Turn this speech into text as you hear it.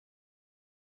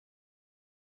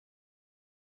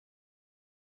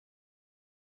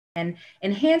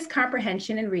enhance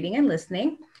comprehension in reading and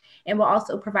listening, and will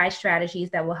also provide strategies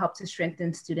that will help to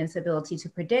strengthen students' ability to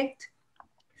predict,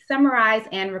 summarize,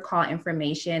 and recall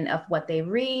information of what they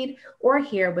read or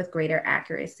hear with greater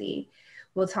accuracy.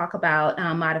 We'll talk about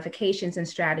modifications and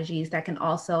strategies that can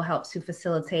also help to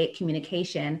facilitate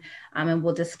communication, and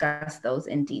we'll discuss those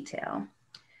in detail.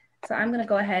 So I'm going to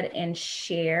go ahead and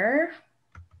share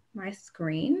my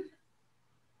screen.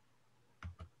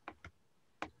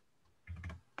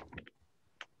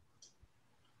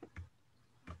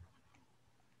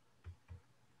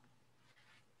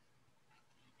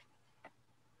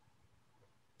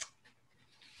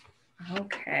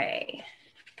 Okay.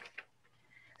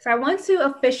 So I want to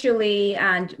officially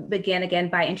begin again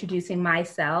by introducing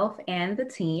myself and the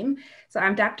team. So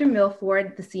I'm Dr.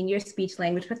 Milford, the Senior Speech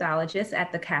Language Pathologist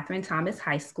at the Katherine Thomas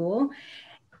High School.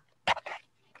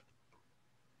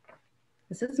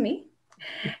 This is me.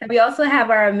 And we also have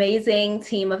our amazing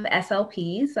team of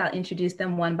SLPs. I'll introduce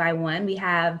them one by one. We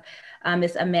have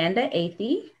Miss Amanda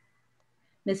Athey,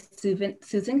 Miss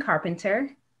Susan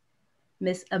Carpenter,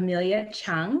 Miss Amilia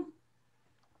Cheung,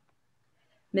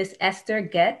 Miss Esther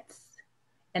Goetz,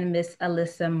 and Miss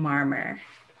Alyssa Marmer.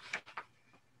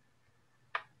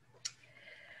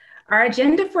 Our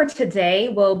agenda for today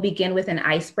will begin with an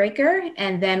icebreaker,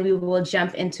 and then we will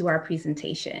jump into our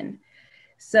presentation.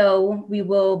 So we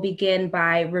will begin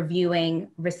by reviewing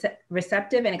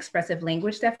receptive and expressive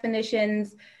language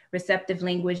definitions, receptive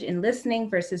language in listening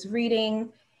versus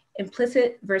reading,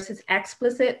 implicit versus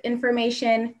explicit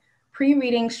information,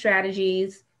 pre-reading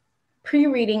strategies,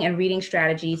 pre-reading and reading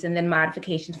strategies, and then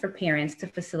modifications for parents to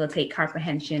facilitate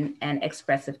comprehension and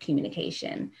expressive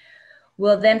communication.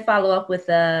 We'll then follow up with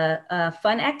a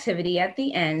fun activity at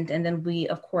the end, and then we,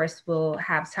 of course, will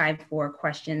have time for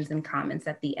questions and comments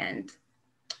at the end.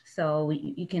 So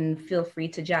you can feel free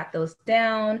to jot those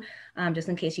down just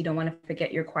in case you don't want to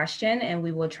forget your question, and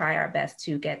we will try our best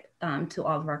to get to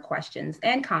all of our questions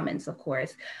and comments, of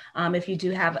course. If you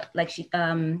do have, like she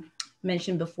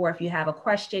mentioned before, if you have a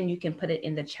question, you can put it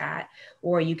in the chat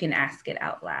or you can ask it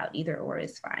out loud. Either or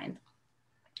is fine.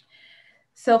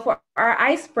 So for our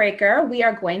icebreaker, we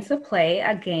are going to play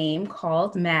a game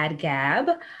called Mad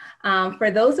Gab. For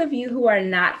those of you who are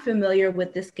not familiar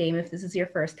with this game, if this is your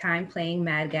first time playing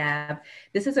Mad Gab,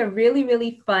 this is a really,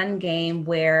 really fun game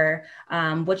where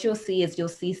what you'll see is you'll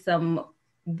see some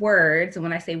words. And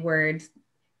when I say words,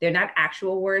 they're not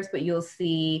actual words, but you'll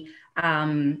see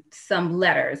some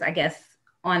letters, I guess,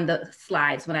 on the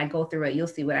slides. When I go through it, you'll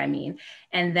see what I mean.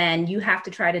 And then you have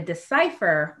to try to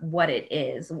decipher what it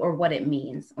is or what it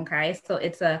means, okay? So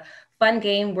it's a fun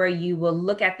game where you will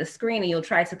look at the screen and you'll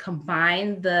try to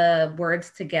combine the words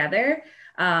together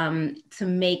to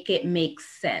make it make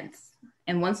sense.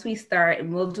 And once we start,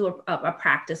 we'll do a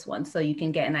practice one so you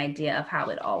can get an idea of how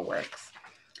it all works.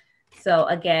 So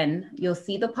again, you'll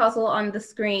see the puzzle on the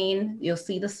screen, you'll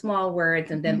see the small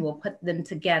words, and then we'll put them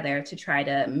together to try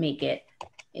to make it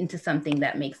into something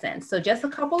that makes sense. So just a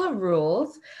couple of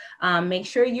rules. Make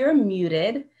sure you're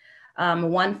muted.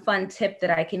 One fun tip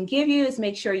that I can give you is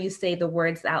make sure you say the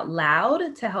words out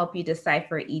loud to help you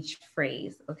decipher each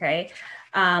phrase, okay?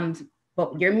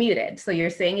 But you're muted, so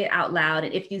you're saying it out loud.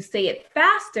 And if you say it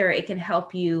faster, it can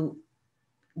help you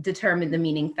determine the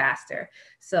meaning faster.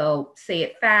 So say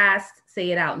it fast,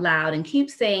 say it out loud, and keep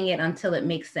saying it until it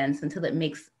makes sense, until it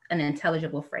makes an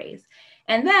intelligible phrase.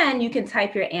 And then you can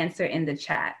type your answer in the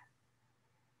chat.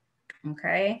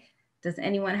 Okay. Does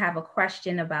anyone have a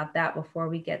question about that before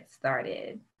we get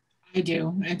started? I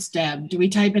do. It's Deb. Do we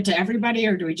type it to everybody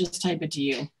or do we just type it to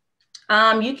you?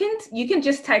 You can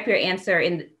just type your answer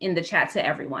in the chat to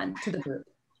everyone, to the group.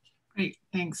 Great,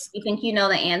 thanks. You think you know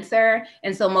the answer,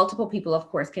 and so multiple people, of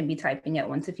course, can be typing at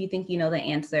once. If you think you know the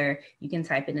answer, you can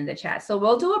type it in the chat. So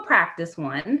we'll do a practice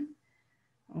one.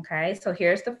 Okay, so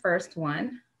here's the first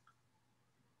one.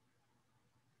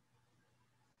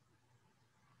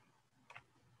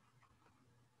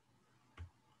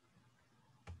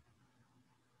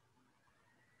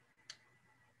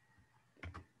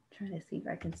 Trying to see if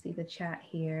I can see the chat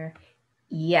here.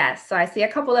 Yes, so I see a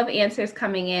couple of answers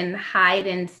coming in. Hide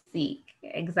and seek,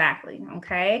 exactly,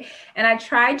 okay? And I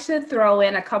tried to throw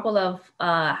in a couple of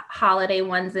holiday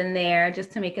ones in there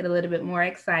just to make it a little bit more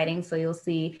exciting. So you'll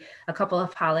see a couple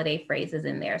of holiday phrases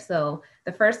in there. So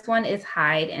the first one is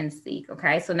hide and seek,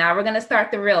 okay? So now we're gonna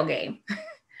start the real game,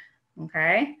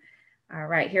 okay? All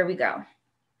right, here we go.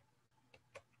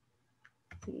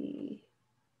 Let's see.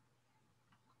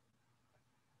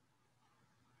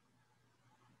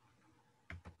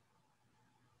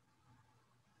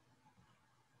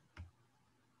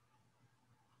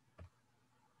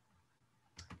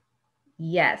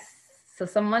 Yes, So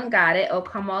someone got it. O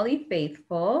come all ye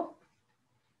faithful.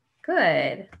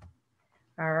 Good.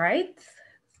 All right.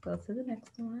 Let's go to the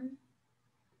next one.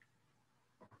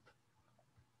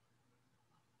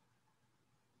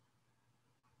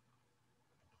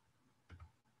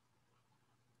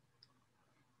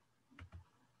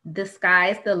 The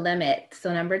sky's the limit.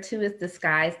 So number 2 is the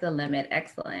sky's the limit.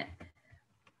 Excellent.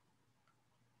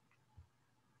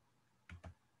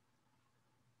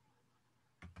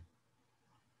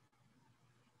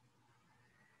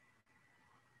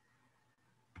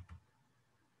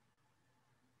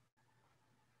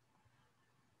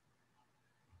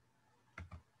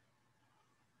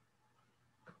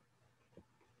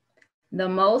 The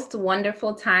most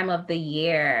wonderful time of the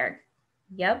year.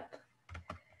 Yep.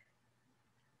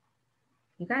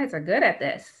 You guys are good at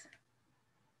this.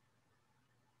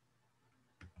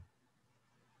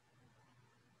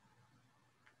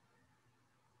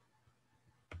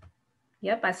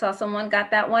 Yep, I saw someone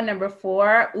got that one. Number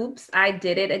 4. Oops, I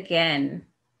did it again.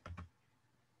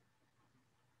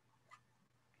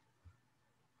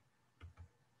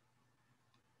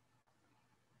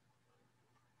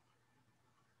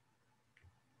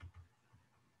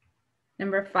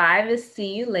 Number 5 is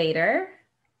see you later.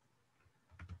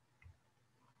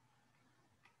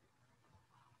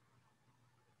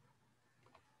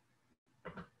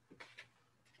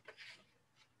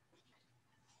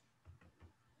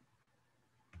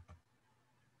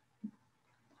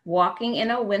 Walking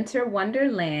in a winter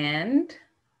wonderland.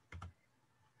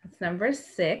 That's number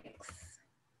 6.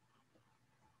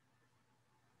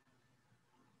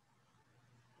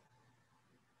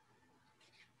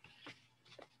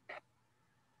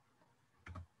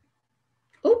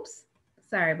 Oops,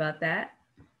 sorry about that.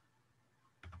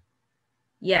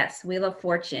 Yes, Wheel of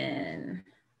Fortune.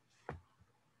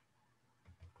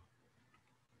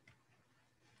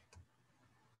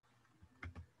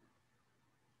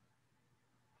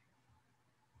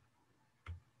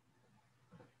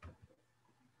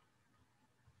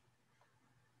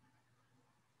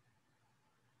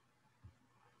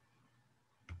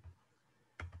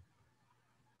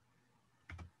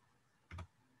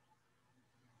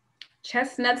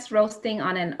 Chestnuts roasting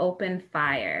on an open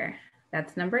fire.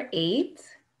 That's number 8.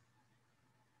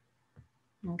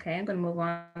 Okay, I'm going to move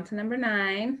on to number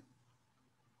 9.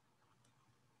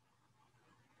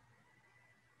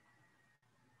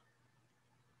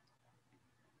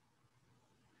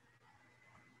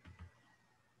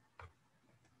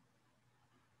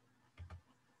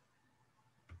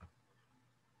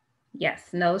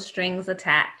 Yes, no strings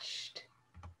attached.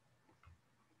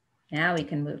 Now we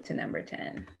can move to number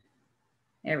 10.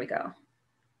 There we go.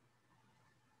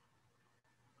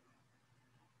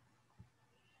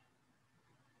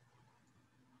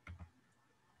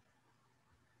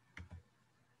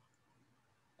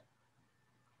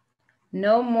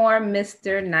 No more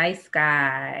Mr. Nice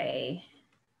Guy.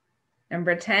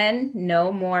 Number 10,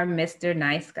 no more Mr.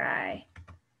 Nice Guy.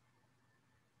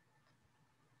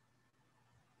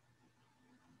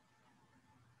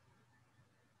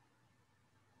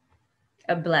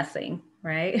 A blessing,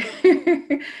 right?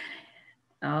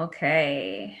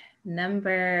 Okay,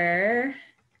 number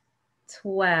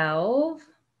 12.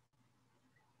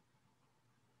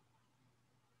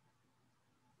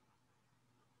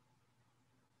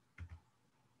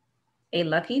 A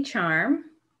lucky charm.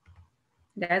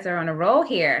 You guys are on a roll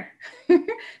here.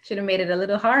 Should have made it a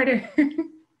little harder.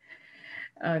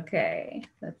 Okay,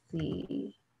 let's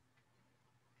see.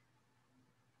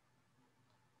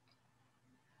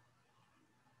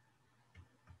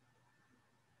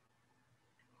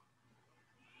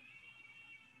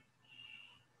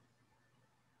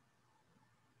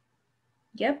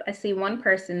 Yep, I see one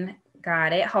person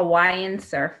got it. Hawaiian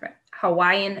surfer.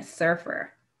 Hawaiian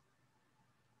surfer.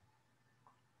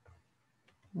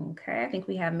 Okay, I think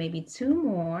we have maybe 2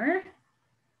 more.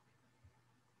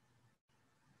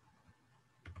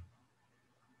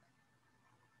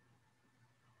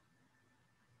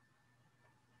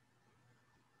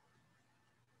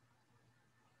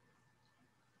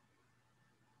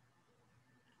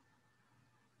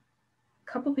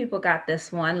 A couple people got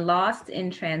this one, lost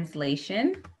in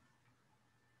translation.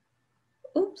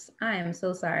 Oops, I am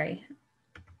so sorry.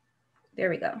 There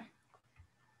we go.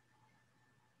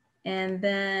 And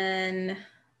then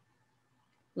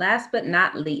last but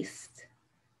not least,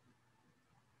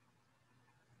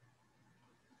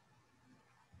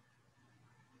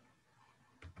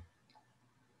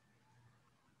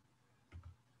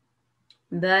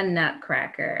 the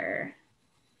Nutcracker.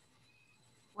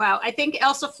 Wow, I think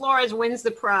Elsa Flores wins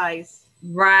the prize.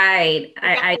 Right,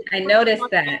 I noticed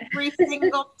that. Every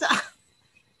single time.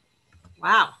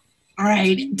 Wow. All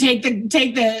right, take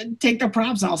the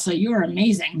props, Elsa. You are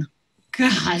amazing.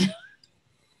 God.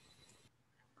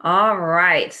 All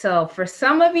right, so for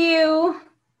some of you,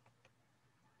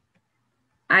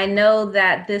 I know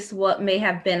that this what may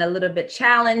have been a little bit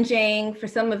challenging. For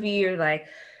some of you, you're like,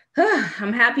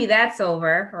 I'm happy that's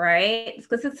over, right?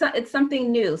 Because it's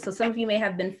something new. So some of you may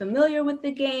have been familiar with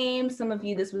the game. Some of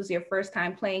you, this was your first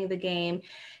time playing the game.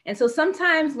 And so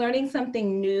sometimes learning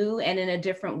something new and in a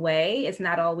different way is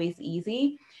not always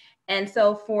easy. And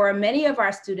so for many of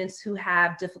our students who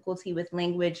have difficulty with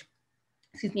language,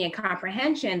 and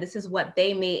comprehension, this is what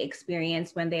they may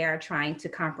experience when they are trying to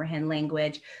comprehend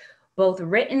language, both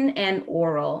written and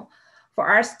oral. For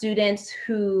our students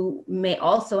who may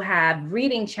also have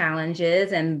reading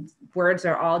challenges and words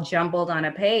are all jumbled on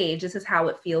a page, this is how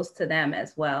it feels to them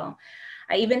as well.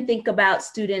 I even think about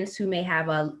students who may have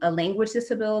a language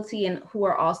disability and who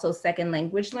are also second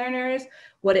language learners,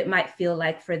 what it might feel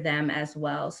like for them as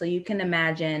well. So you can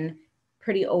imagine,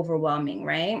 pretty overwhelming,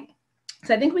 right?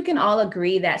 So I think we can all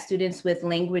agree that students with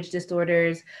language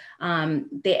disorders,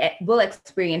 they will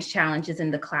experience challenges in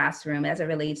the classroom as it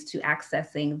relates to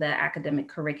accessing the academic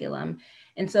curriculum.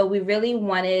 And so we really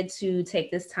wanted to take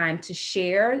this time to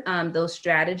share those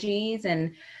strategies,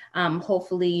 and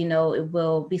hopefully, you know, it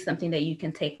will be something that you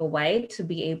can take away to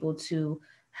be able to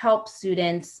help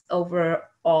students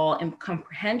overall in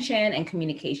comprehension and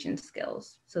communication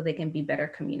skills so they can be better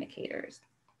communicators.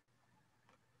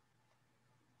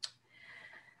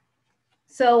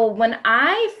 So when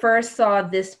I first saw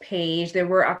this page, there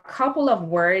were a couple of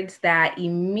words that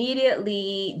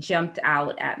immediately jumped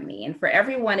out at me. And for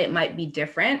everyone, it might be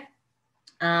different.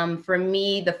 For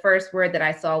me, the first word that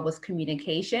I saw was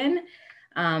communication.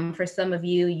 For some of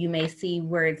you, you may see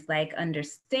words like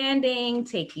understanding,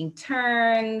 taking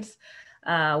turns,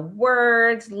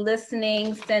 words,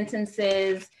 listening,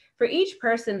 sentences. For each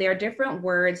person, there are different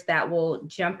words that will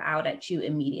jump out at you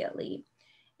immediately.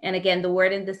 And again, the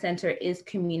word in the center is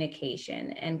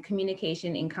communication, and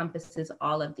communication encompasses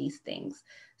all of these things.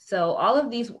 So all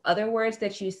of these other words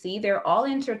that you see, they're all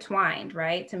intertwined,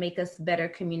 right, to make us better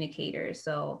communicators.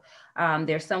 So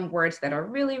there's some words that are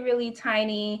really, really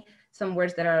tiny, some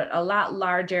words that are a lot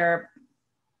larger,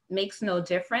 makes no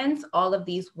difference. All of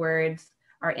these words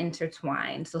are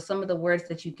intertwined. So some of the words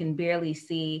that you can barely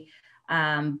see,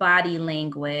 body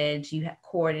language, you have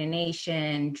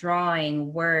coordination,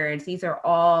 drawing, words, these are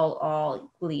all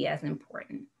equally as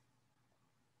important.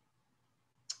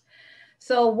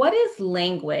 So what is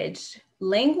language?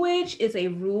 Language is a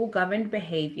rule-governed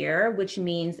behavior, which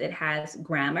means it has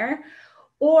grammar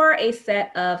or a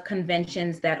set of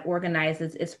conventions that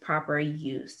organizes its proper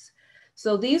use.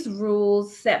 So these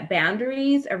rules set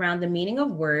boundaries around the meaning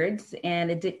of words, and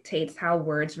it dictates how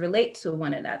words relate to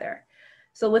one another.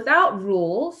 So without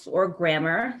rules or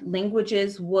grammar,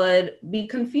 languages would be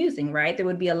confusing, right? There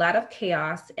would be a lot of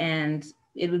chaos and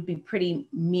it would be pretty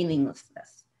meaningless.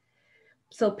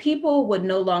 So people would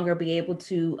no longer be able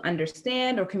to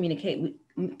understand or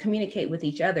communicate with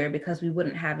each other because we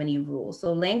wouldn't have any rules.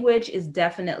 So language is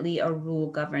definitely a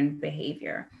rule-governed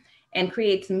behavior and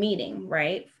creates meaning,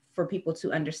 right? For people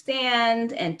to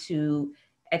understand and to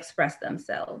express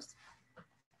themselves.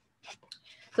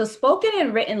 So spoken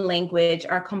and written language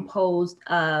are composed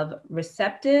of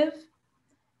receptive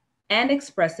and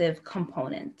expressive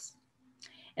components.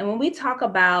 And when we talk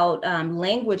about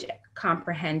language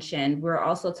comprehension, we're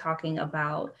also talking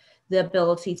about the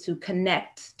ability to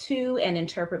connect to and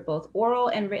interpret both oral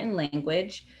and written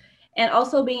language, and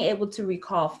also being able to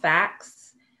recall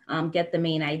facts, get the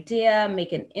main idea,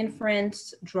 make an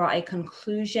inference, draw a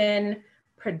conclusion,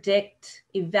 predict,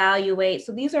 evaluate.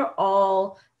 So these are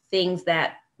all things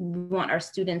that we want our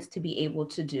students to be able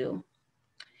to do.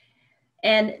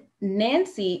 And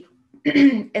Nancy,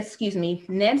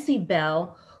 Nancy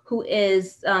Bell, who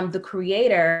is the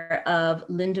creator of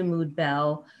Linda Mood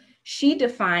Bell, she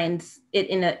defines it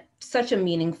in such a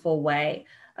meaningful way.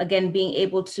 Again, being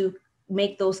able to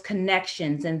make those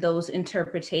connections and those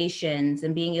interpretations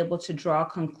and being able to draw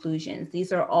conclusions.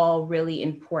 These are all really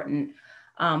important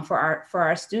for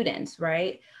our students,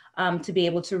 right? To be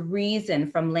able to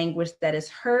reason from language that is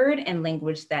heard and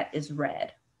language that is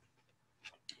read.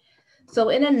 So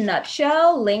in a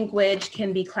nutshell, language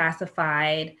can be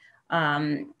classified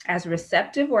as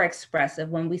receptive or expressive.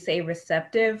 When we say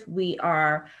receptive, we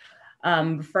are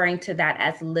referring to that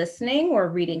as listening or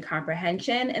reading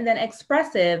comprehension, and then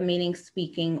expressive, meaning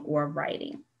speaking or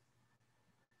writing.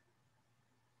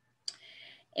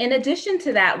 In addition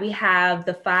to that, we have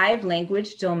the 5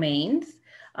 language domains.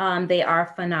 They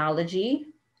are phonology,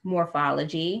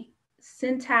 morphology,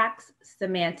 syntax,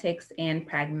 semantics, and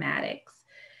pragmatics.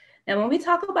 And when we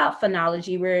talk about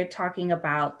phonology, we're talking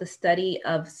about the study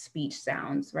of speech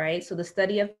sounds, right? So the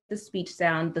study of the speech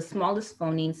sound, the smallest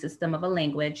phoneme system of a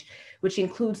language, which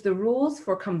includes the rules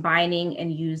for combining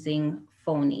and using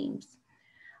phonemes.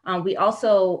 We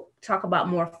also talk about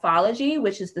morphology,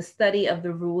 which is the study of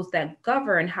the rules that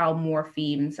govern how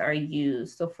morphemes are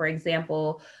used. So for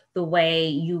example, the way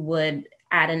you would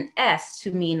add an S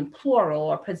to mean plural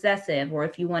or possessive, or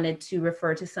if you wanted to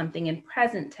refer to something in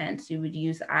present tense, you would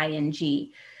use ing.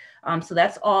 So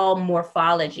that's all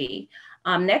morphology.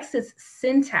 Next is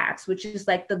syntax, which is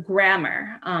like the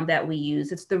grammar that we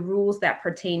use. It's the rules that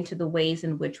pertain to the ways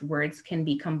in which words can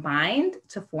be combined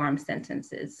to form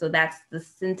sentences. So that's the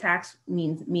syntax,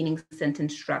 meaning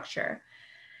sentence structure.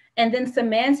 And then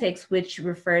semantics, which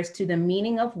refers to the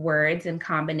meaning of words and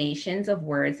combinations of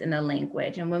words in a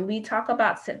language. And when we talk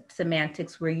about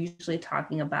semantics, we're usually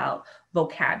talking about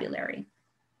vocabulary.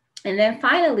 And then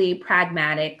finally,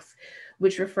 pragmatics,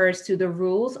 which refers to the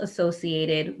rules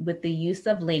associated with the use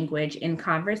of language in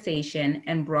conversation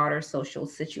and broader social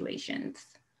situations.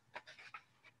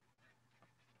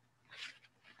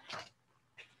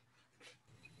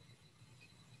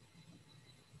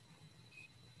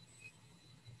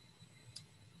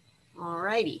 All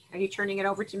righty. Are you turning it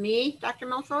over to me, Dr.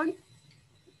 Milford?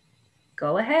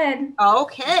 Go ahead.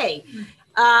 Okay.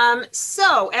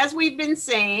 So as we've been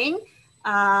saying,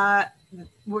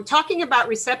 we're talking about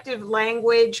receptive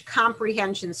language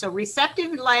comprehension. So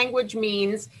receptive language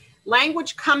means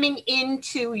language coming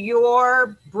into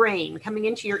your brain, coming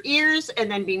into your ears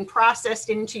and then being processed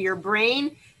into your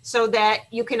brain so that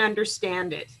you can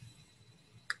understand it.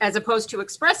 As opposed to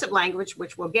expressive language,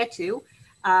 which we'll get to,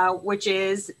 which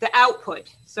is the output.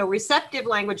 So receptive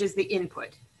language is the input.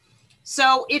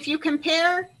 So if you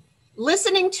compare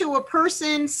listening to a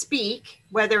person speak,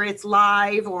 whether it's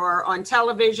live or on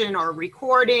television or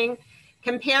recording,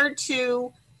 compared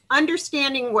to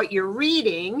understanding what you're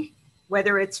reading,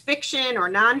 whether it's fiction or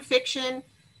nonfiction,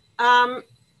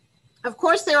 of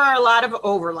course, there are a lot of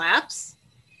overlaps,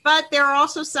 but there are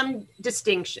also some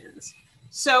distinctions.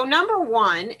 So number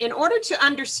one, in order to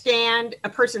understand a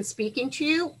person speaking to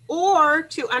you or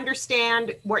to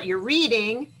understand what you're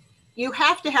reading, you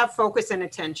have to have focus and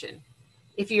attention.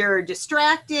 If you're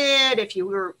distracted, if you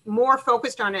were more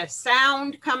focused on a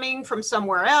sound coming from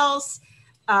somewhere else,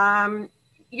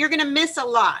 you're going to miss a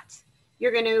lot.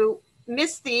 You're going to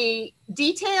miss the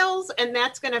details, and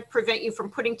that's going to prevent you from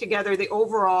putting together the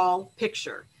overall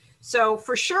picture. So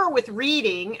for sure, with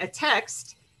reading a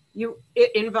text,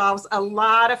 it involves a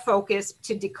lot of focus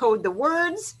to decode the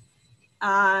words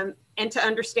and to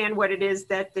understand what it is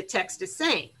that the text is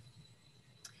saying.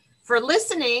 For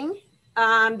listening,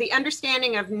 the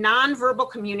understanding of nonverbal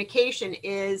communication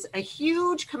is a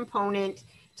huge component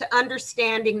to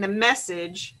understanding the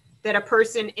message that a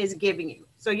person is giving you.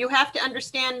 So you have to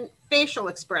understand facial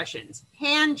expressions,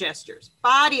 hand gestures,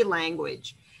 body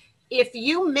language. If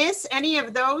you miss any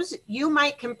of those, you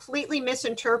might completely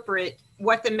misinterpret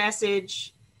what the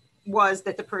message was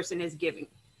that the person is giving.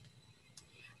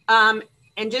 And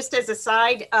just as a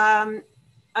side,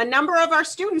 a number of our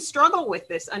students struggle with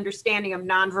this understanding of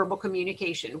nonverbal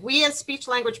communication. We as speech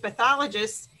language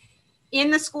pathologists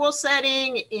in the school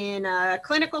setting, in a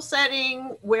clinical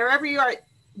setting, wherever you are,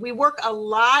 we work a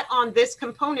lot on this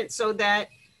component so that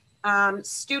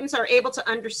students are able to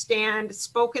understand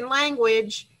spoken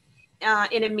language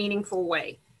in a meaningful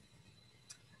way.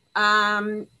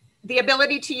 The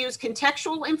ability to use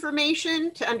contextual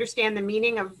information to understand the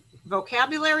meaning of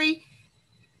vocabulary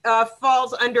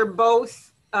falls under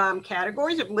both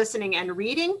categories of listening and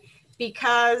reading,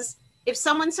 because if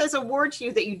someone says a word to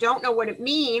you that you don't know what it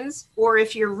means, or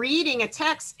if you're reading a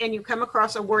text and you come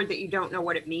across a word that you don't know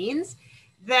what it means,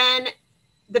 then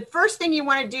the first thing you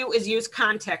want to do is use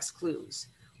context clues.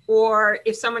 Or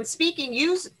if someone's speaking,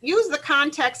 use the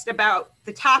context about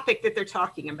the topic that they're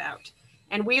talking about.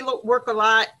 And we work a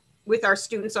lot with our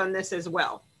students on this as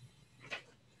well.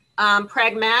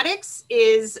 Pragmatics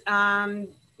is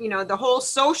the whole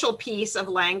social piece of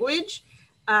language,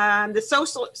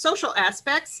 the social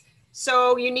aspects.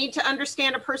 So you need to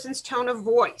understand a person's tone of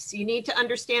voice. You need to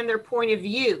understand their point of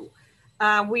view.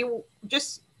 We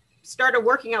just started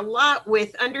working a lot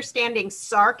with understanding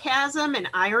sarcasm and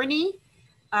irony.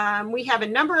 We have a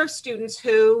number of students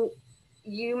who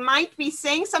you might be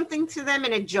saying something to them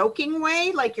in a joking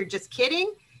way, like you're just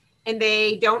kidding, and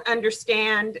they don't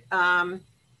understand.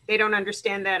 They don't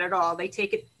understand that at all. They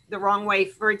take it the wrong way.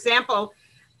 For example,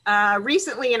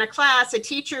 recently in a class, a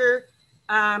teacher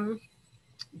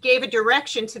gave a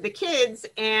direction to the kids,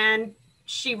 and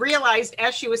she realized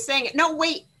as she was saying it, no,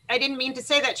 wait, I didn't mean to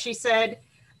say that. She said,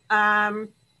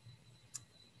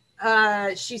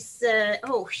 she said,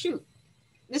 oh, shoot.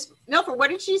 Miss Milford, what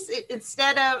did she say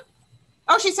instead of,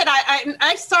 oh, she said,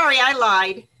 I'm sorry, I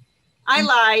lied. I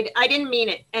lied. I didn't mean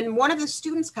it. And one of the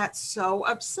students got so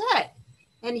upset.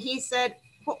 And he said,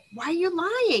 well, why are you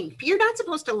lying? You're not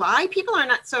supposed to lie. People are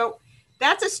not. So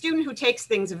that's a student who takes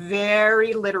things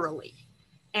very literally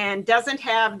and doesn't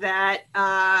have that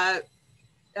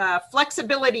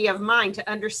flexibility of mind to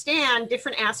understand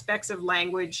different aspects of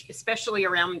language, especially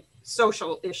around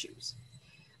social issues.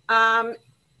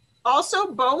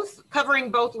 Also,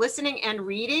 covering both listening and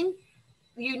reading,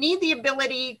 you need the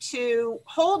ability to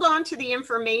hold on to the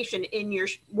information in your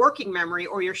working memory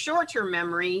or your short-term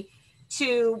memory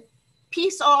to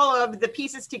piece all of the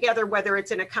pieces together, whether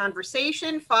it's in a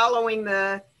conversation, following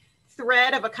the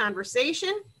thread of a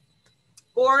conversation,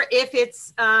 or if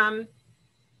it's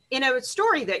in a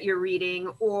story that you're reading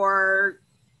or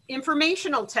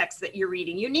informational text that you're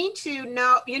reading. You need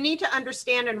to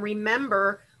understand and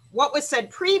remember what was said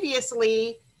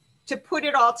previously to put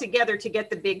it all together to get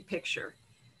the big picture.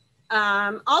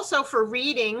 Also for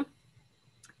reading,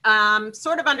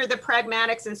 sort of under the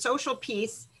pragmatics and social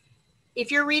piece, if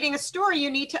you're reading a story, you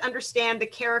need to understand the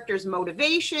character's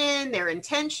motivation, their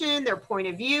intention, their point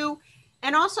of view,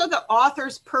 and also the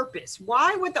author's purpose.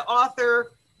 Why would the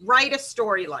author write a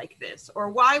story like this? Or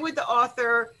why would the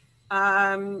author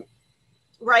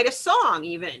write a song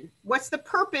even? What's the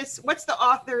purpose? What's the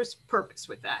author's purpose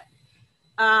with that?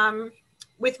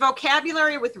 With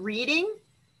vocabulary, with reading,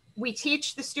 we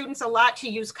teach the students a lot to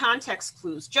use context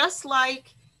clues. Just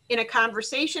like in a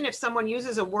conversation, if someone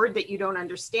uses a word that you don't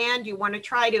understand, you want to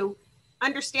try to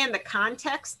understand the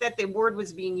context that the word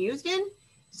was being used in.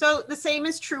 So the same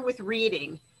is true with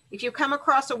reading. If you come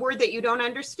across a word that you don't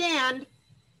understand,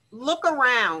 look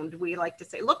around, we like to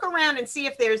say. Look around and see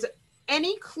if there's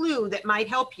any clue that might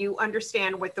help you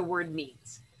understand what the word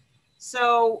means.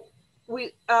 So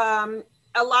we, a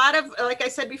lot of, like I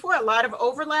said before, a lot of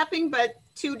overlapping, but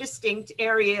two distinct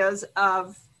areas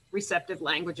of receptive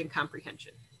language and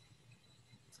comprehension.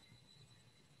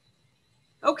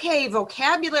 Okay,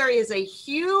 vocabulary is a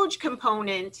huge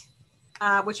component,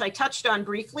 which I touched on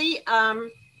briefly,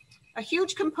 a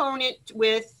huge component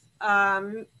with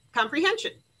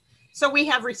comprehension. So we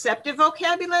have receptive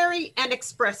vocabulary and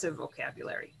expressive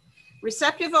vocabulary.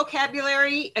 Receptive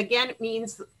vocabulary, again,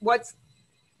 means what's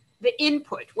the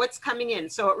input, what's coming in.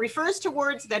 So it refers to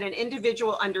words that an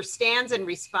individual understands and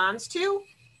responds to,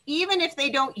 even if they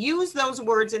don't use those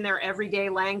words in their everyday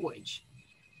language.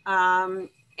 And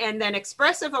then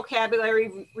expressive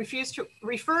vocabulary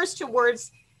refers to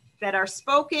words that are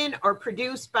spoken or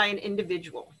produced by an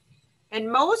individual.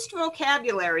 And most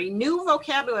vocabulary, new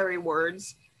vocabulary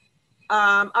words,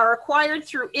 are acquired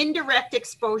through indirect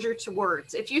exposure to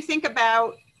words. If you think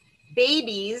about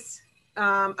babies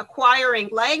acquiring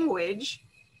language,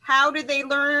 how do they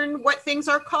learn what things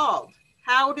are called?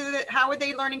 How are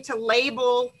they learning to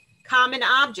label common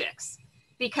objects?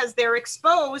 Because they're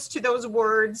exposed to those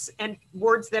words and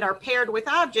words that are paired with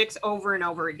objects over and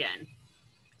over again.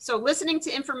 So listening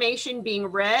to information being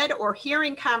read or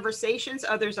hearing conversations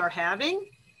others are having,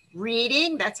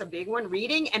 reading, that's a big one,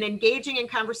 reading, and engaging in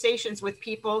conversations with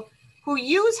people who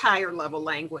use higher level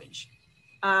language.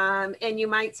 And you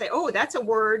might say, oh, that's a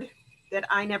word that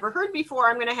I never heard before.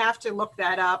 I'm gonna have to look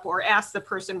that up or ask the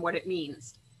person what it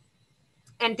means.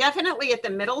 And definitely at the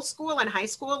middle school and high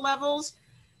school levels,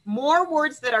 more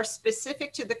words that are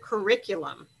specific to the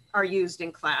curriculum are used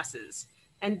in classes.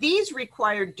 And these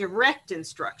require direct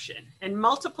instruction and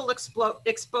multiple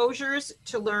exposures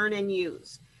to learn and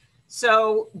use.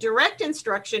 So direct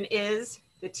instruction is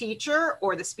the teacher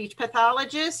or the speech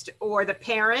pathologist or the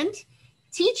parent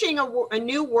teaching a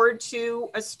new word to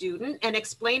a student and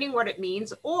explaining what it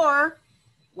means, or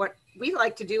what we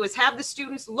like to do is have the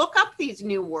students look up these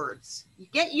new words.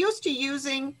 Get used to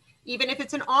using, even if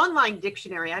it's an online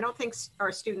dictionary. I don't think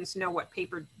our students know what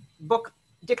paper book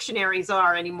dictionaries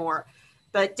are anymore,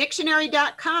 but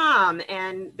dictionary.com,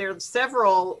 and there's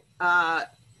several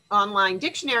online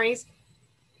dictionaries.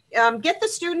 Get the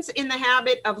students in the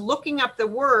habit of looking up the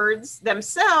words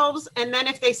themselves, and then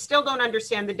if they still don't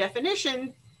understand the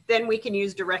definition, then we can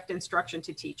use direct instruction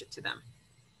to teach it to them.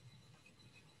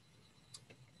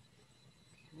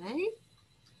 Okay.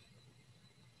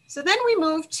 So then we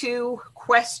move to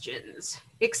questions,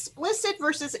 explicit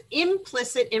versus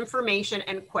implicit information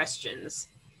and questions.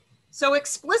 So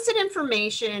explicit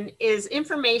information is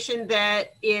information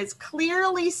that is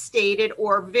clearly stated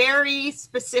or very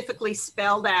specifically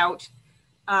spelled out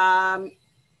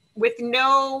with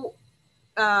no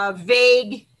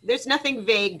there's nothing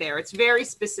vague there. It's very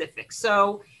specific.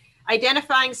 So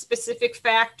identifying specific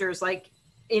factors like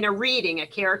in a reading, a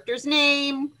character's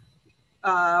name,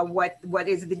 what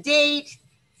is the date,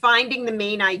 finding the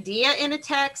main idea in a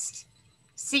text,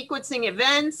 sequencing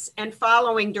events, and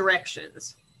following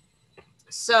directions.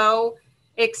 So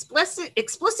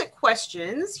explicit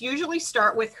questions usually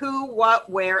start with who, what,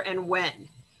 where, and when.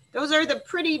 Those are the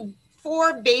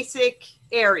four basic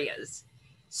areas.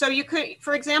 So you could,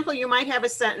 for example, you might have a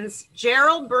sentence,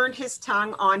 Gerald burned his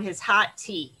tongue on his hot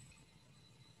tea.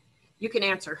 You can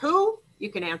answer who, you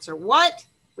can answer what.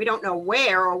 We don't know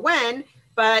where or when,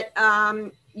 but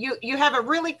you have a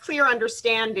really clear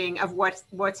understanding of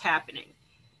what's happening.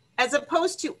 As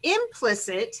opposed to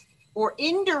implicit or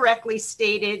indirectly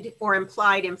stated or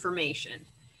implied information.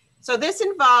 So this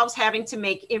involves having to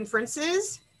make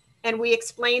inferences, and we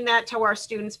explain that to our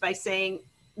students by saying,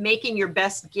 making your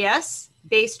best guess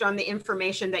based on the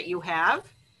information that you have,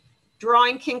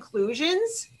 drawing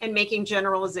conclusions and making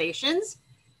generalizations,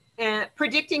 and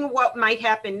predicting what might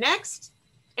happen next,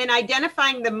 and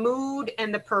identifying the mood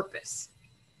and the purpose.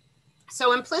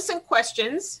 So implicit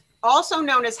questions, also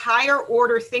known as higher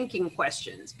order thinking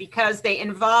questions, because they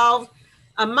involve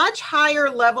a much higher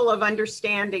level of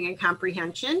understanding and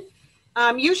comprehension,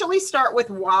 usually start with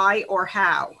why or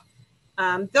how.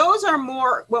 Those are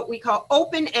more what we call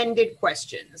open-ended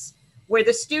questions, where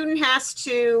the student has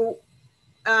to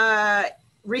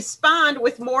respond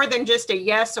with more than just a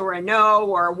yes or a no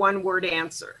or a one-word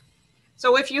answer.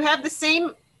 So if you have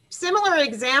the similar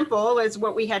example as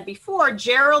what we had before,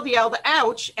 Gerald yelled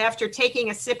ouch after taking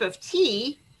a sip of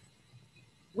tea,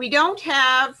 we don't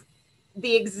have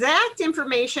the exact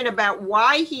information about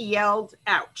why he yelled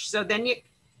ouch. So then it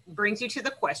brings you to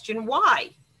the question,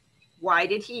 why? Why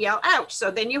did he yell ouch? So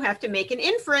then you have to make an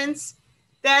inference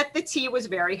that the tea was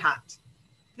very hot.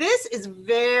 This is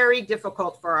very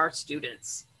difficult for our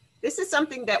students. This is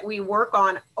something that we work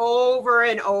on over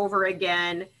and over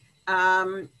again.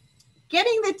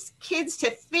 Getting the kids to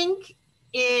think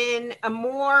in a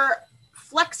more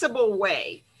flexible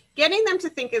way, getting them to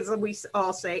think, as we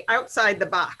all say, outside the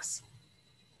box.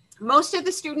 Most of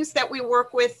the students that we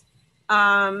work with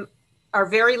are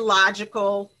very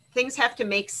logical. Things have to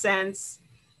make sense.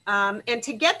 And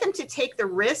to get them to take the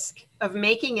risk of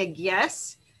making a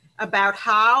guess about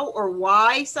how or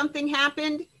why something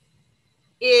happened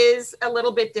is a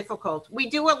little bit difficult. We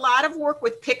do a lot of work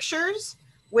with pictures,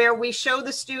 where we show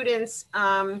the students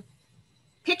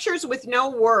pictures with no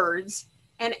words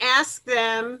and ask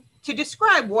them to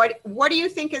describe what do you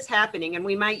think is happening? And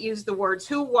we might use the words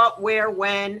who, what, where,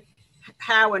 when,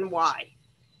 how, and why.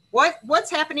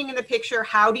 What's happening in the picture?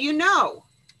 How do you know?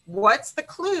 What's the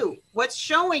clue? What's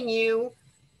showing you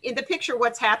in the picture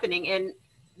what's happening? And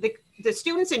the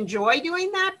students enjoy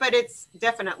doing that, but it's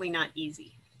definitely not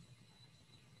easy.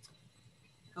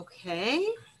 Okay.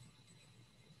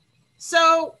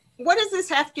 So what does this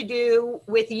have to do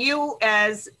with you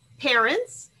as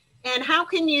parents, and how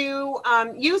can you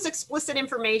use explicit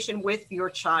information with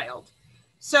your child?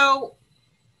 So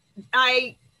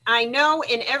I know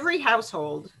in every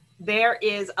household, there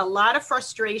is a lot of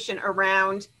frustration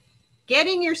around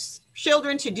getting your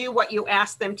children to do what you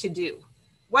ask them to do.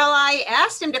 Well, I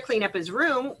asked him to clean up his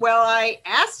room. Well, I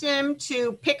asked him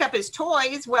to pick up his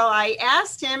toys. Well, I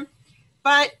asked him,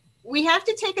 but we have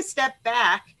to take a step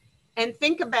back and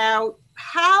think about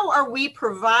how are we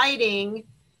providing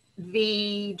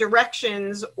the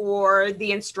directions or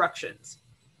the instructions.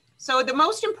 So the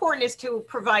most important is to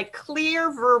provide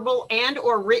clear verbal and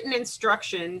or written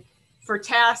instruction for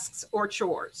tasks or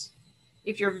chores.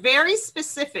 If you're very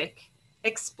specific,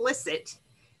 explicit,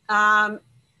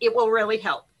 it will really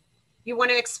help. You want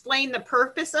to explain the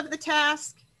purpose of the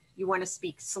task. You want to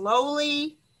speak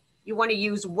slowly. You want to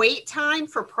use wait time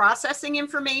for processing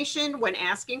information when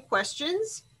asking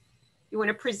questions. You want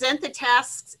to present the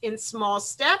tasks in small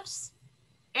steps.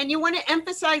 And you want to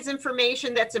emphasize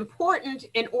information that's important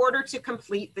in order to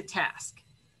complete the task.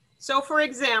 So for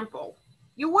example,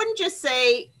 you wouldn't just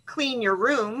say, clean your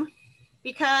room,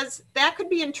 because that could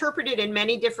be interpreted in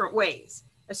many different ways.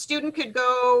 A child could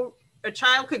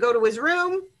go to his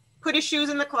room, put his shoes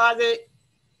in the closet,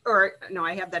 or no,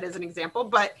 I have that as an example,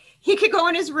 but he could go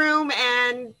in his room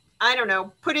and, I don't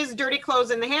know, put his dirty clothes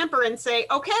in the hamper and say,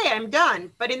 okay, I'm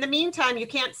done. But in the meantime, you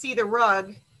can't see the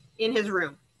rug in his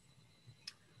room.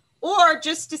 Or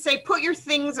just to say, put your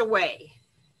things away.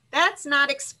 That's not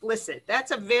explicit.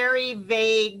 That's a very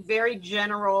vague, very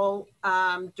general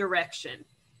direction.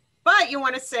 But you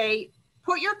want to say,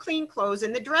 put your clean clothes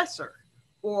in the dresser,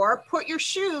 or put your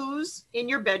shoes in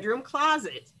your bedroom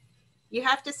closet. You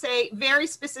have to say very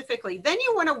specifically. Then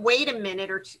you want to wait a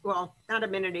minute or two, well, not a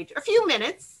minute, a few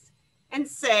minutes, and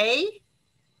say,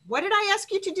 what did I ask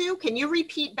you to do? Can you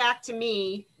repeat back to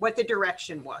me what the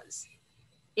direction was?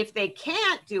 If they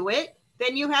can't do it,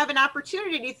 then you have an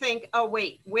opportunity to think, oh,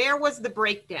 wait, where was the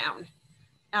breakdown?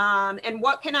 And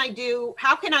what can I do?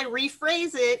 How can I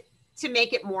rephrase it to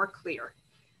make it more clear?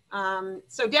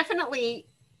 So definitely,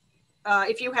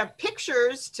 if you have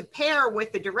pictures to pair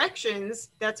with the directions,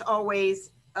 that's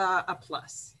always a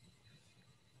plus.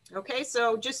 Okay,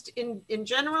 so just in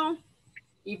general,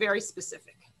 be very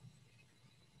specific.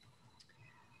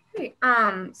 Okay,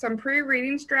 some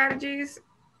pre-reading strategies.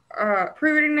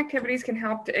 Pre-reading activities can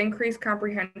help to increase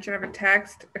comprehension of a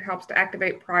text. It helps to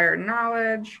activate prior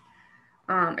knowledge.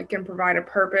 It can provide a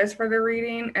purpose for the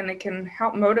reading, and it can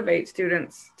help motivate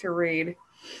students to read.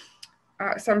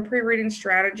 Some pre-reading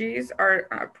strategies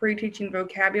are pre-teaching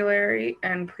vocabulary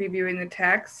and previewing the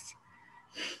text.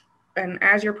 And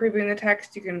as you're previewing the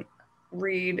text, you can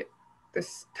read the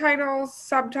titles,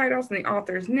 subtitles, and the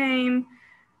author's name,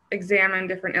 examine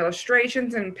different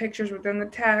illustrations and pictures within the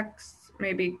text,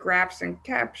 maybe graphs and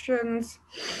captions.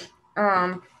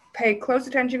 Pay close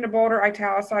attention to bold or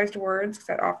italicized words, because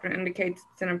that often indicates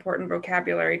it's an important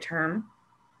vocabulary term.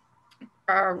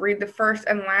 Read the first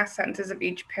and last sentences of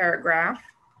each paragraph.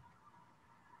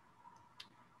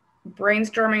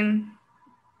 Brainstorming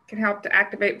can help to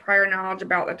activate prior knowledge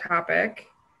about the topic.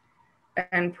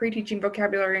 And pre-teaching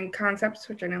vocabulary and concepts,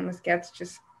 which I know Ms. Goetz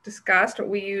just discussed.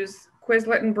 We use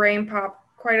Quizlet and Brain Pop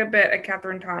quite a bit at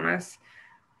Catherine Thomas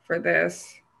for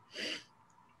this.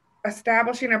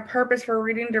 Establishing a purpose for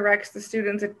reading directs the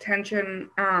student's attention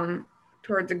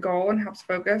towards a goal and helps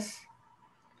focus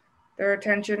their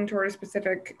attention toward a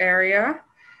specific area.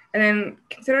 And then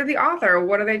consider the author.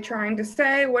 What are they trying to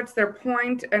say? What's their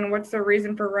point? And what's their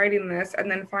reason for writing this? And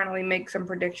then finally make some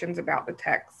predictions about the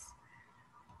text.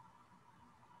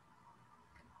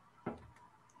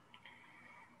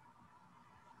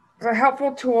 A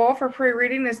helpful tool for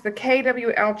pre-reading is the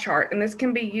KWL chart, and this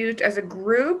can be used as a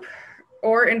group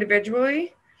or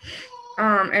individually,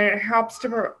 and it helps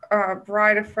to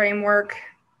provide a framework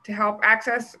to help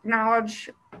access knowledge,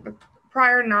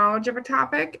 prior knowledge of a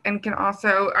topic, and can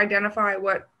also identify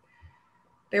what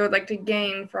they would like to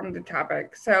gain from the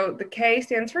topic. So the K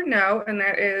stands for know, and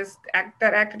that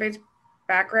activates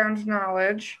background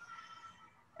knowledge,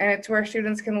 and it's where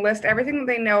students can list everything that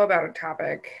they know about a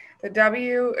topic. The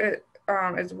W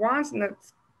is wants, and that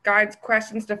guides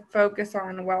questions to focus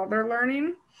on while they're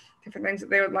learning, different things that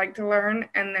they would like to learn.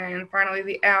 And then finally,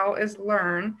 the L is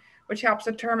learn, which helps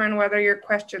determine whether your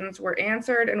questions were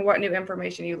answered and what new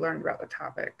information you learned about the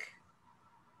topic.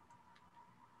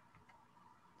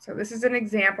 So this is an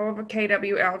example of a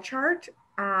KWL chart.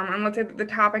 And let's say that the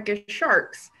topic is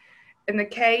sharks. In the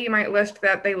K, you might list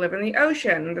that they live in the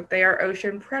ocean, that they are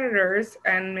ocean predators,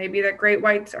 and maybe that great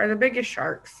whites are the biggest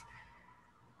sharks.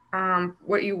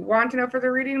 What you want to know for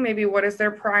the reading, maybe what is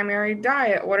their primary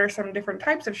diet? What are some different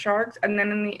types of sharks? And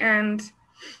then in the end,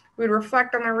 we'd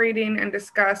reflect on the reading and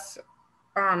discuss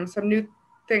some new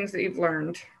things that you've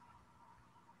learned.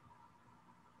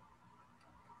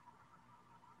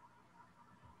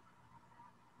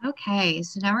 Okay,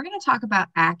 so now we're going to talk about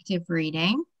active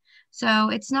reading. So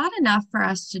it's not enough for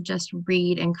us to just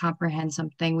read and comprehend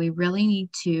something. We really need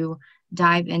to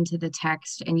dive into the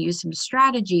text and use some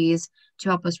strategies to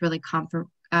help us really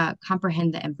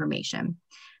comprehend the information.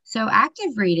 So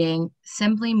active reading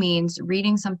simply means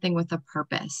reading something with a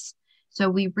purpose. So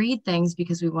we read things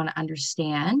because we want to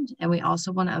understand, and we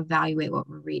also want to evaluate what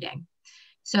we're reading.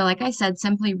 So like I said,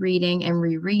 simply reading and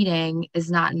rereading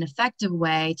is not an effective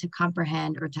way to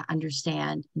comprehend or to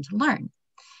understand and to learn.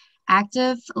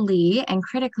 Actively and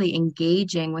critically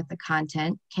engaging with the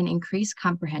content can increase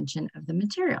comprehension of the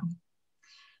material.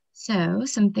 So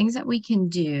some things that we can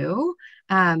do,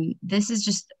 this is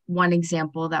just one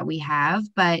example that we have,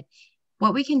 but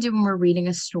what we can do when we're reading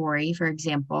a story, for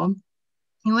example,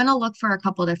 you want to look for a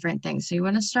couple different things. So you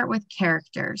want to start with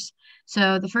characters.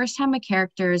 So the first time a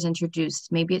character is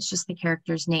introduced, maybe it's just the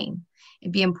character's name.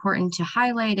 It'd be important to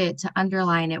highlight it, to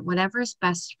underline it, whatever is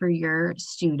best for your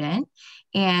student.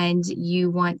 And you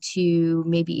want to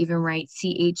maybe even write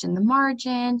CH in the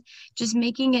margin, just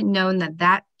making it known that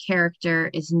that character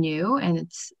is new and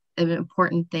it's an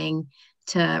important thing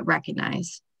to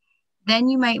recognize. Then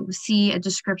you might see a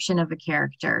description of a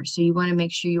character. So you want to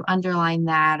make sure you underline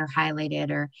that or highlight it,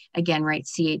 or again, write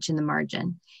CH in the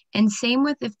margin. And same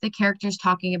with if the character is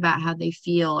talking about how they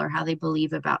feel or how they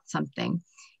believe about something.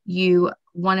 You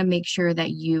want to make sure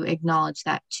that you acknowledge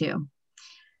that too.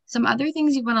 Some other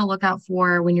things you want to look out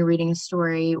for when you're reading a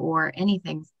story or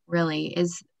anything really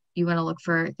is you want to look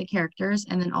for the characters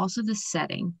and then also the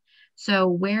setting. So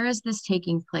where is this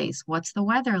taking place? What's the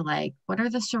weather like? What are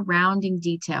the surrounding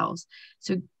details?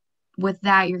 So with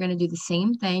that, you're going to do the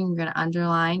same thing. You're going to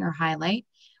underline or highlight,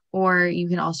 or you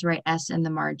can also write S in the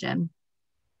margin.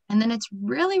 And then it's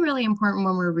really, really important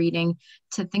when we're reading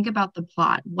to think about the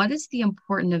plot. What is the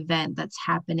important event that's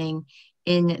happening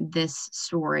in this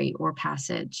story or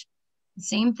passage?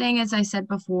 Same thing as I said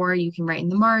before, you can write in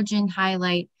the margin,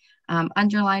 highlight,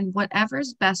 underline,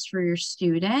 whatever's best for your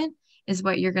student is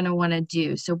what you're going to want to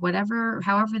do. So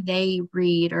however they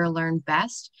read or learn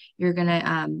best, you're going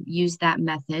to use that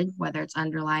method, whether it's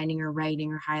underlining or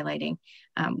writing or highlighting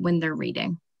when they're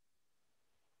reading.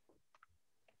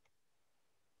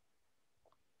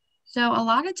 So a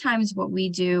lot of times what we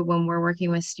do when we're working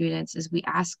with students is we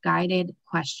ask guided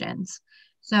questions.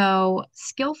 So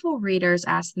skillful readers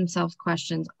ask themselves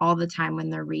questions all the time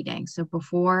when they're reading. So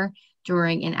before,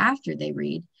 during, and after they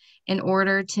read, in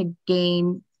order to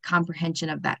gain comprehension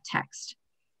of that text.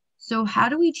 So how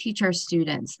do we teach our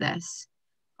students this?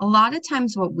 A lot of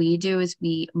times what we do is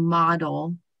we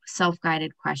model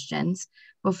self-guided questions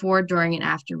before, during, and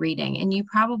after reading. And you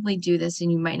probably do this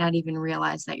and you might not even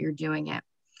realize that you're doing it.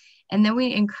 And then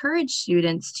we encourage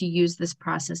students to use this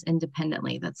process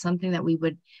independently. That's something that we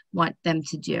would want them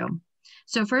to do.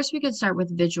 So first we could start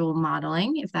with visual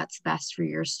modeling, if that's best for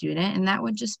your student. And that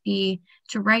would just be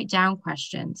to write down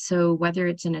questions. So whether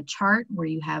it's in a chart where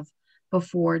you have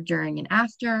before, during, and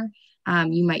after,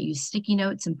 you might use sticky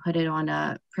notes and put it on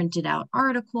a printed out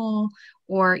article,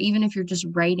 or even if you're just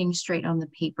writing straight on the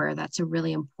paper, that's a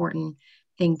really important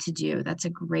thing to do. That's a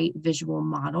great visual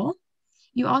model.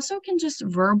 You also can just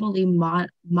verbally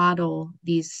model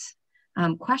these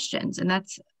questions, and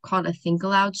that's called a think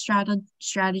aloud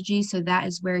strategy. So that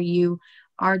is where you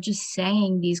are just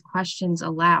saying these questions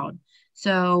aloud.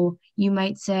 So you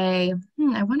might say,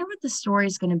 I wonder what the story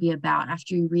is going to be about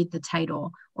after you read the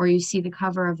title, or you see the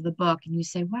cover of the book and you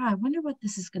say, wow, I wonder what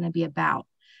this is going to be about.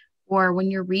 Or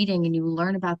when you're reading and you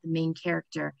learn about the main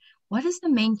character, what does the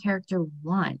main character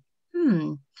want?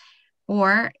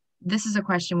 Or this is a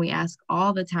question we ask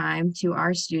all the time to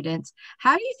our students.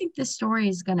 How do you think this story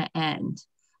is going to end?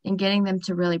 And getting them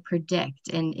to really predict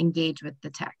and engage with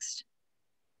the text.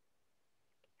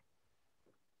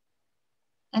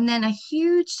 And then a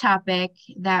huge topic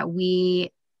that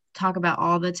we talk about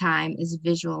all the time is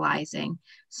visualizing.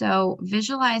 So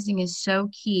visualizing is so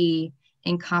key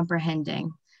in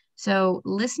comprehending. So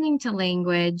listening to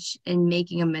language and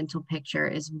making a mental picture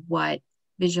is what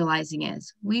visualizing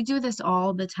is. We do this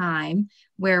all the time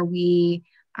where we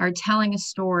are telling a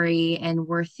story and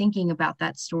we're thinking about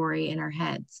that story in our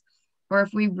heads. Or if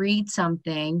we read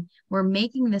something, we're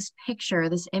making this picture,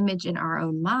 this image in our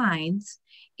own minds,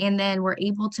 and then we're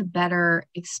able to better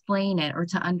explain it or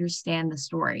to understand the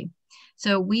story.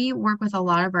 So we work with a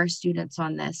lot of our students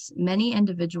on this. Many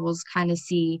individuals kind of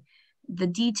see the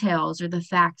details or the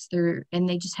facts there, and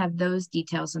they just have those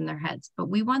details in their heads. But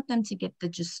we want them to get the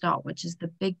gestalt, which is the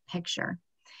big picture.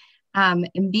 And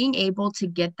being able to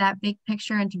get that big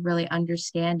picture and to really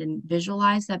understand and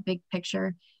visualize that big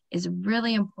picture is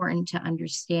really important to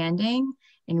understanding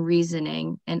and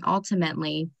reasoning. And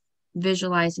ultimately,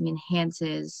 visualizing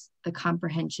enhances the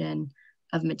comprehension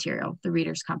of material, the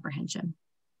reader's comprehension.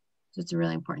 So it's a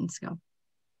really important skill.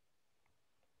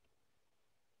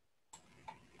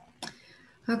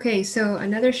 Okay, so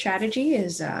another strategy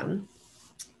is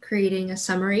creating a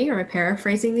summary or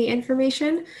paraphrasing the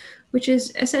information, which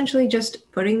is essentially just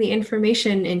putting the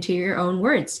information into your own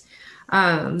words.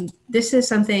 This is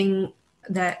something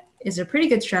that is a pretty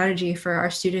good strategy for our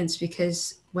students,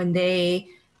 because when they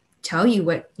tell you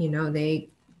what they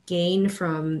gain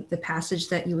from the passage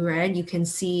that you read, you can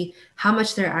see how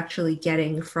much they're actually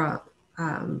getting from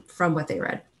what they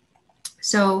read.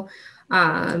 So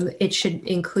it should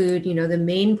include, the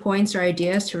main points or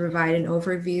ideas to provide an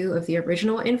overview of the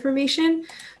original information.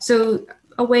 So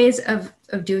a ways of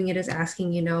doing it is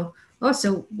asking, oh,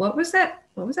 so what was that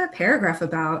paragraph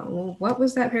about? Well, what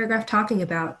was that paragraph talking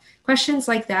about? Questions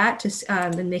like that to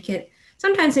and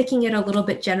sometimes making it a little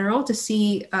bit general to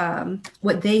see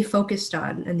what they focused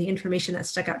on and the information that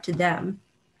stuck out to them.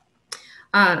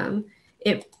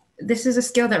 This is a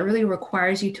skill that really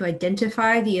requires you to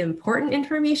identify the important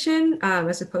information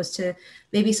as opposed to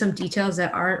maybe some details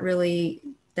that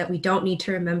we don't need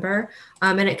to remember.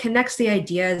 And it connects the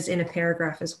ideas in a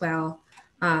paragraph as well.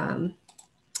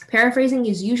 Paraphrasing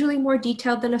is usually more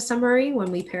detailed than a summary.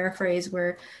 When we paraphrase,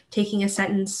 we're taking a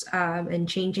sentence and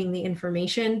changing the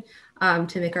information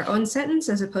to make our own sentence,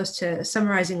 as opposed to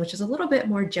summarizing, which is a little bit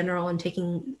more general and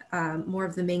taking more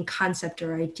of the main concept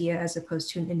or idea as opposed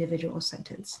to an individual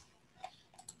sentence.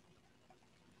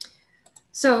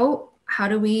 So how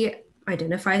do we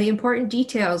identify the important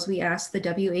details. We ask the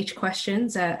WH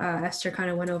questions that Esther kind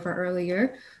of went over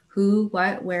earlier: who,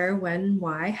 what, where, when,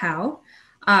 why, how.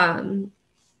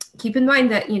 Keep in mind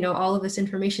that, all of this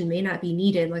information may not be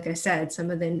needed. Like I said,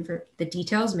 some of the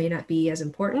details may not be as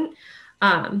important.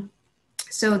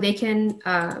 So they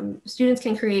can, students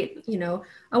can create,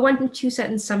 a 1 to 2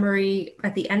 sentence summary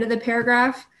at the end of the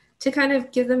paragraph to kind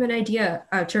of give them an idea,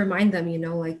 to remind them,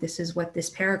 like, this is what this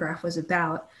paragraph was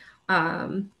about.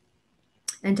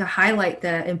 And to highlight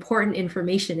the important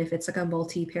information if it's like a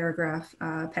multi-paragraph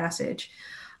passage.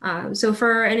 So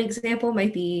for an example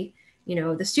might be,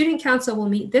 the student council will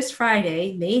meet this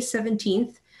Friday, May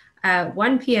 17th at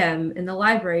 1 p.m. in the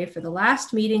library for the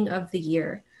last meeting of the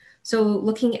year. So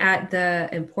looking at the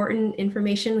important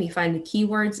information, we find the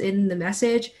keywords in the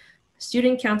message: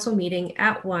 student council meeting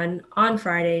at 1 on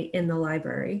Friday in the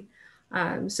library.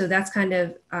 So that's kind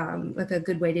of like a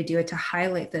good way to do it, to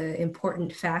highlight the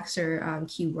important facts or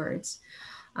keywords.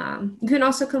 You can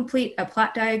also complete a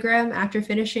plot diagram after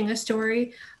finishing a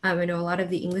story. I know a lot of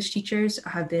the English teachers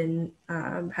have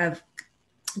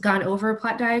gone over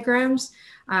plot diagrams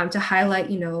to highlight,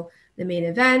 the main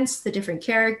events, the different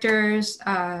characters,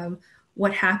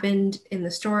 what happened in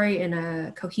the story in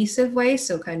a cohesive way.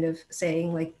 So kind of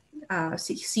saying like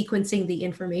sequencing the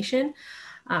information.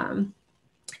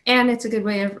 And it's a good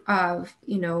way of,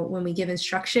 when we give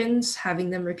instructions, having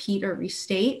them repeat or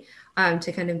restate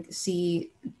to kind of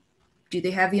see, do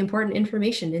they have the important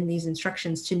information in these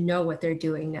instructions to know what they're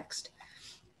doing next?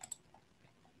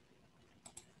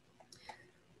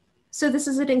 So this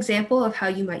is an example of how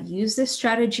you might use this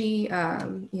strategy,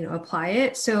 apply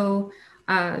it. So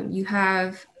you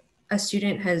have a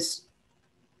student has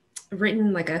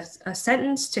written like a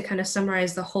sentence to kind of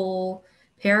summarize the whole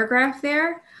paragraph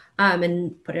there.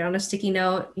 And put it on a sticky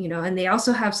note, and they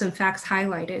also have some facts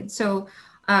highlighted. So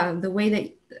the way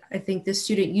that I think this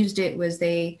student used it was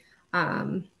they,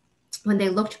 when they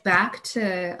looked back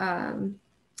to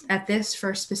at this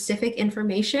for specific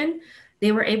information,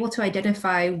 they were able to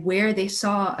identify where they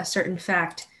saw a certain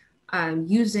fact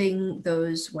using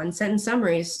those 1-sentence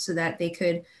summaries, so that they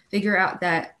could figure out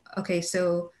that, okay,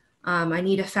 so I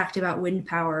need a fact about wind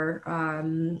power.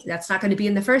 That's not going to be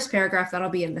in the first paragraph, that'll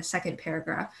be in the second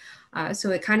paragraph. So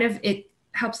it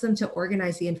helps them to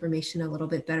organize the information a little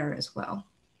bit better as well.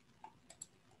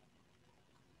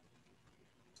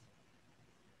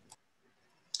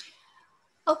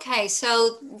 Okay,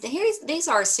 so these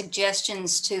are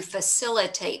suggestions to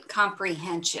facilitate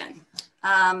comprehension,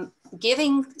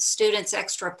 giving students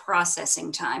extra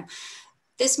processing time.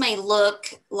 This may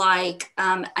look like,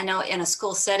 I know in a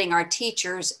school setting, our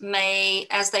teachers may,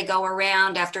 as they go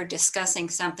around after discussing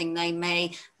something, they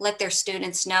may let their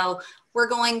students know, we're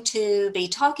going to be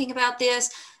talking about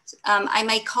this. I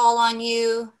may call on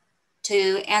you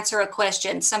to answer a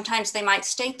question. Sometimes they might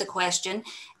state the question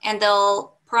and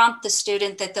they'll prompt the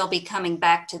student that they'll be coming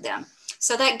back to them.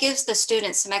 So that gives the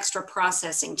student some extra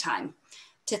processing time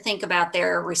to think about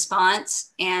their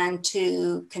response and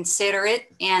to consider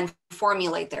it and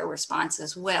formulate their response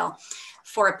as well.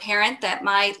 For a parent, that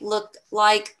might look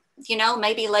like,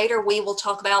 maybe later we will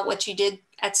talk about what you did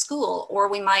at school, or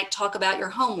we might talk about your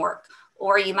homework,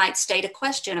 or you might state a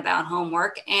question about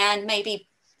homework and maybe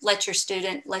let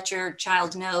your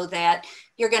child know that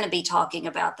you're going to be talking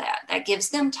about that. That gives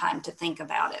them time to think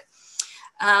about it.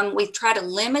 We try to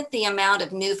limit the amount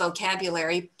of new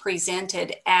vocabulary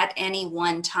presented at any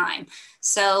one time.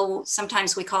 So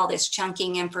sometimes we call this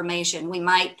chunking information. We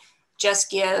might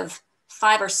just give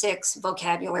 5 or 6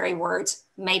 vocabulary words,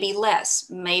 maybe less,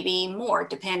 maybe more,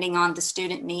 depending on the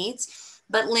student needs,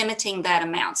 but limiting that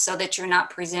amount so that you're not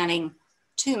presenting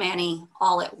too many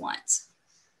all at once.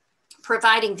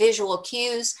 Providing visual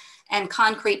cues and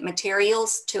concrete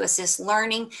materials to assist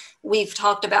learning. We've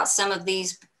talked about some of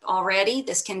these already.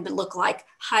 This can look like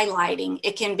highlighting.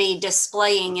 It can be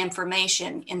displaying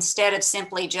information instead of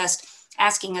simply just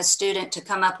asking a student to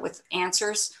come up with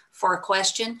answers for a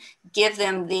question. Give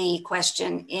them the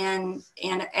question in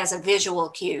as a visual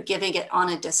cue, giving it on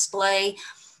a display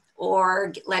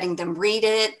or letting them read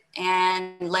it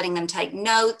and letting them take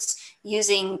notes,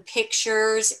 using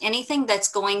pictures, anything that's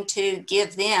going to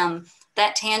give them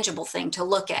that tangible thing to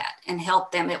look at and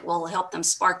help them. It will help them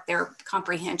spark their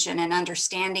comprehension and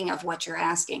understanding of what you're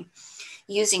asking.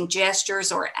 Using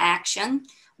gestures or action.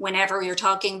 Whenever you're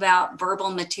talking about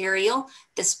verbal material,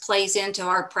 this plays into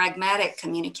our pragmatic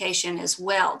communication as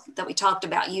well that we talked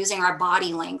about, using our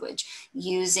body language,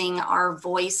 using our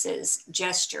voices,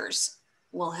 gestures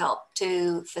will help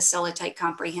to facilitate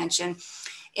comprehension.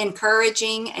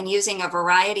 Encouraging and using a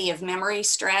variety of memory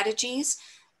strategies.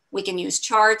 We can use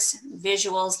charts,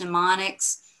 visuals,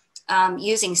 mnemonics,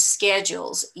 using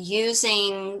schedules,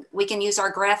 we can use our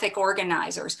graphic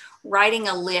organizers, writing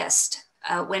a list.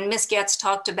 When Ms. Goetz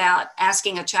talked about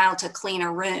asking a child to clean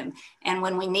a room, and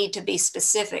when we need to be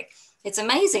specific, it's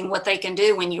amazing what they can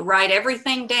do when you write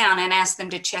everything down and ask them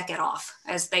to check it off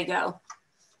as they go.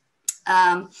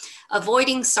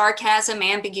 Avoiding sarcasm,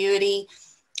 ambiguity,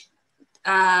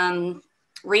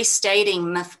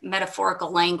 restating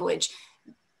metaphorical language.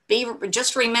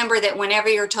 Just remember that whenever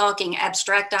you're talking,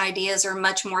 abstract ideas are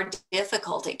much more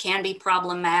difficult. It can be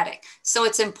problematic. So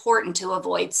it's important to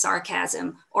avoid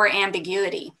sarcasm or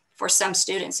ambiguity for some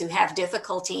students who have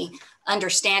difficulty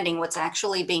understanding what's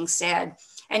actually being said,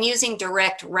 and using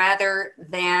direct rather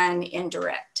than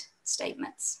indirect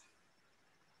statements.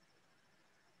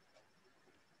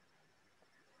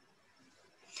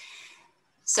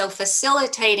 So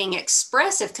facilitating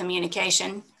expressive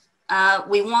communication,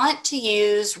 we want to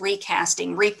use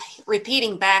recasting,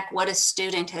 repeating back what a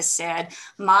student has said,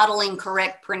 modeling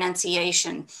correct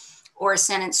pronunciation or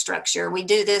sentence structure. We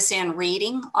do this in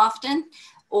reading often,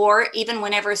 or even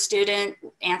whenever a student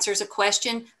answers a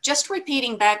question, just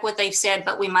repeating back what they've said,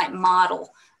 but we might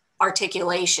model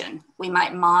articulation. We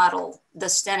might model the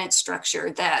sentence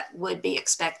structure that would be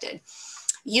expected.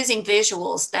 Using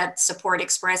visuals that support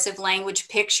expressive language,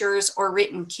 pictures, or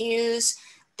written cues.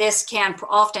 This can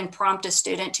often prompt a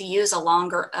student to use a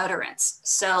longer utterance.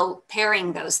 So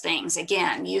pairing those things,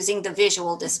 again, using the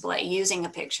visual display, using a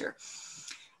picture.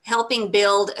 Helping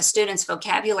build a student's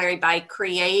vocabulary by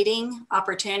creating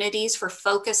opportunities for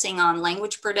focusing on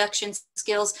language production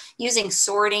skills, using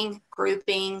sorting,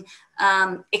 grouping,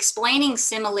 explaining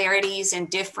similarities and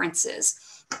differences.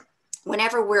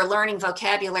 Whenever we're learning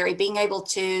vocabulary, being able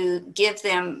to give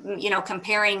them,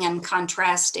 comparing and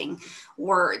contrasting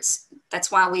words.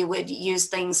 That's why we would use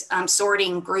things,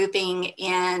 sorting, grouping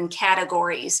in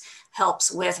categories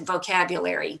helps with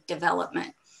vocabulary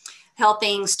development.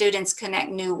 Helping students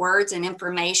connect new words and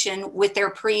information with their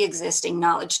pre-existing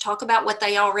knowledge. Talk about what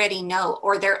they already know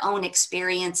or their own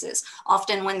experiences.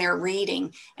 Often when they're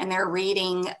reading and they're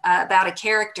reading about a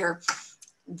character,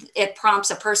 it prompts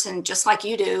a person just like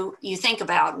you do. You think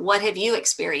about what have you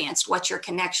experienced? What's your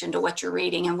connection to what you're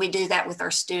reading? And we do that with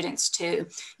our students too.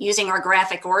 Using our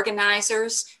graphic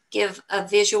organizers, give a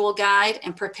visual guide,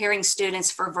 and preparing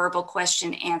students for verbal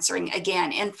question answering.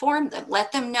 Again, inform them,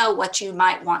 let them know what you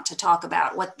might want to talk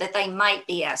about, that they might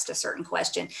be asked a certain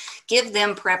question. Give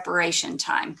them preparation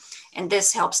time. And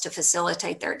this helps to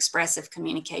facilitate their expressive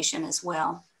communication as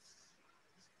well.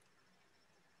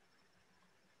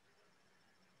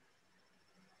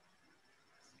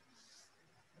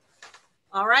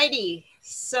 All righty,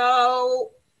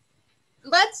 so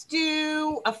let's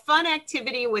do a fun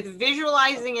activity with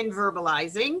visualizing and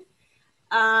verbalizing.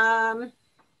 I'm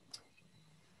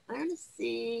gonna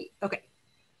see, okay.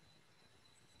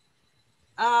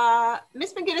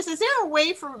 Ms. McGinnis, is there a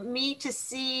way for me to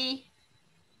see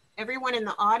everyone in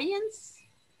the audience?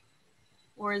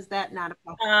 Or is that not a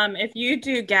problem? If you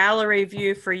do gallery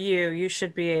view for you, you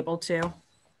should be able to.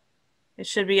 It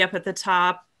should be up at the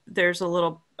top. There's a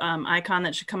little icon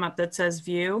that should come up that says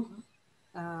view.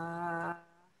 I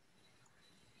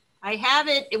have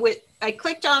it with, I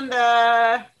clicked on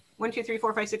the 1, 2, 3,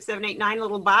 4, 5, 6, 7, 8, 9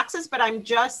 little boxes, but I'm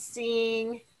just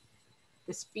seeing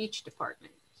the speech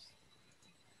department.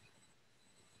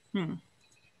 If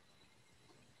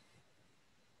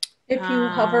you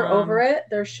hover over it,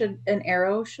 there should, an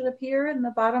arrow should appear in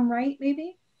the bottom right,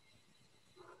 maybe.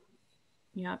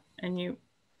 Yep, and you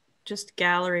just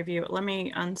gallery view it. Let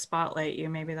me unspotlight you.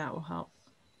 Maybe that will help.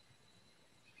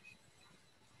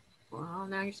 Well,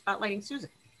 now you're spotlighting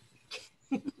Susan.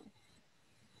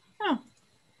 Oh.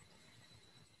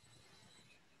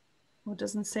 Well, it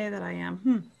doesn't say that I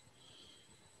am.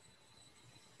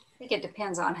 I think it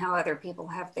depends on how other people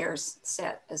have theirs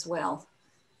set as well.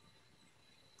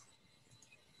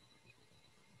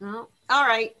 Oh, all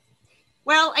right.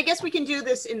 Well, I guess we can do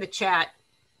this in the chat.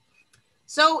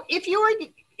 So if you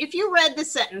read the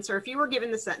sentence, or if you were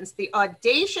given the sentence, the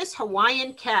audacious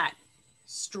Hawaiian cat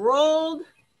strolled,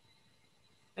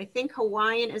 I think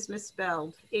Hawaiian is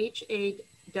misspelled, H-A-W-A-I-I-A,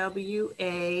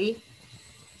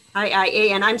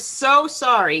 and I'm so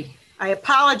sorry. I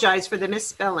apologize for the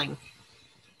misspelling.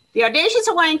 The audacious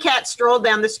Hawaiian cat strolled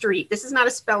down the street. This is not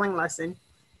a spelling lesson.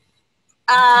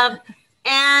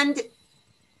 And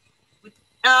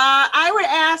I would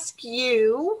ask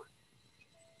you,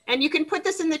 and you can put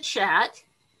this in the chat,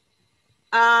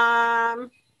 what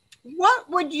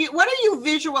are you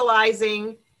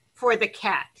visualizing for the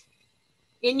cat?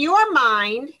 In your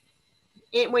mind,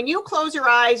 when you close your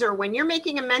eyes or when you're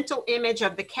making a mental image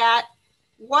of the cat,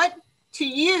 what to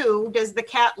you does the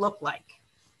cat look like?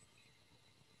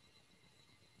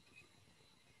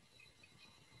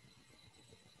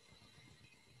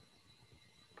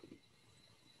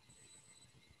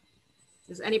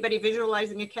 Is anybody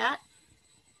visualizing a cat?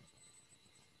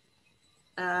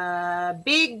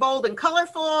 Big, bold, and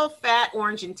colorful, fat,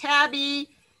 orange, and tabby.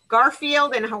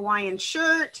 Garfield in a Hawaiian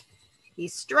shirt.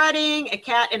 He's strutting, a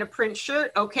cat in a print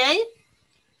shirt. Okay.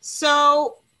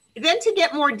 So then to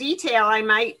get more detail, I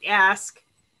might ask,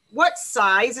 what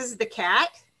size is the cat?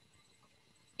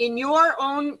 In your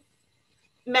own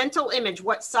mental image,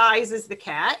 what size is the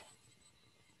cat?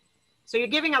 So you're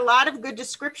giving a lot of good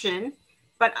description,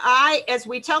 but as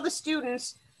we tell the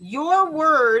students, your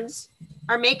words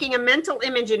are making a mental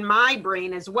image in my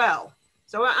brain as well.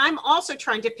 So I'm also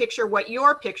trying to picture what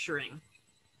you're picturing.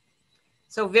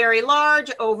 So very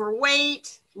large,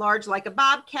 overweight, large like a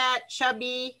bobcat,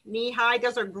 chubby, knee-high.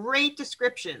 Those are great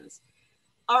descriptions.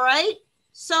 All right.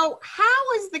 So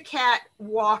how is the cat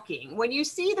walking? When you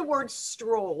see the word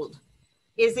strolled,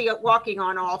 is he walking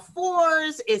on all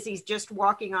fours? Is he just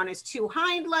walking on his two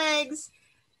hind legs?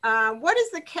 What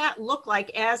does the cat look like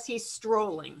as he's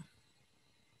strolling?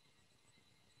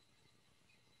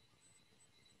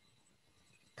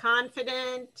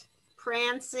 Confident,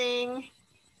 prancing,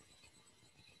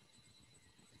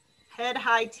 head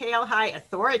high, tail high,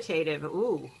 authoritative.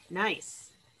 Ooh,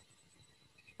 nice.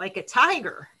 Like a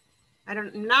tiger.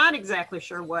 I'm not exactly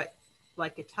sure what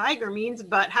like a tiger means,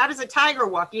 but how does a tiger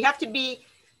walk? You have to be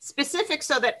specific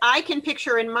so that I can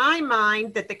picture in my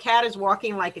mind that the cat is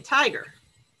walking like a tiger.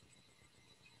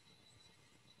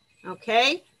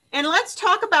 Okay, and let's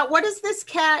talk about what does this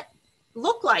cat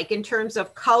look like in terms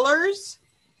of colors?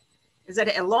 Is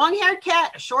it a long-haired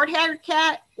cat, a short-haired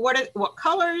cat? What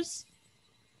colors?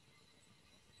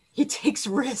 He takes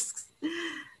risks.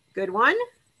 Good one.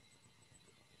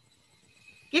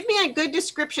 Give me a good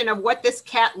description of what this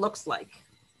cat looks like.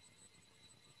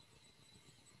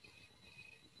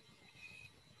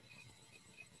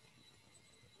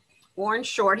 Orange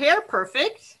short hair,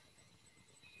 perfect.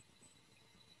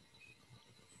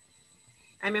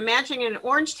 I'm imagining an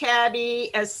orange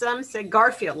tabby, as some said,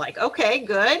 Garfield-like. Okay,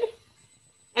 good.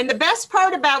 And the best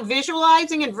part about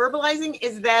visualizing and verbalizing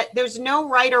is that there's no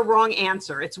right or wrong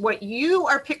answer. It's what you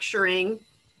are picturing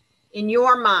in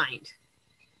your mind.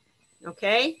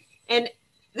 Okay? And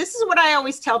this is what I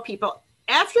always tell people.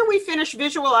 After we finish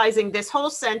visualizing this whole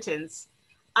sentence,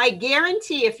 I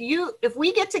guarantee if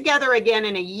we get together again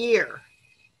in a year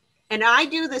and I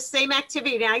do the same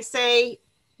activity and I say,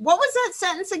 what was that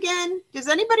sentence again? Does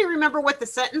anybody remember what the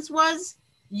sentence was?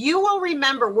 You will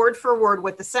remember word for word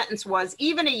what the sentence was,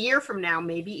 even a year from now,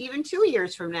 maybe even 2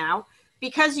 years from now,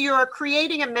 because you're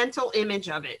creating a mental image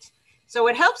of it. So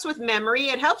it helps with memory,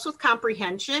 it helps with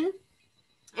comprehension,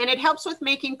 and it helps with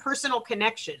making personal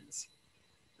connections.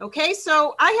 Okay,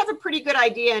 so I have a pretty good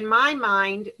idea in my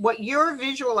mind what you're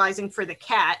visualizing for the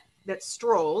cat that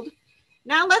strolled.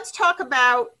 Now let's talk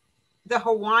about the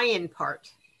Hawaiian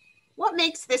part. What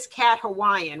makes this cat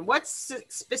Hawaiian? What's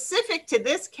specific to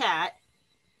this cat?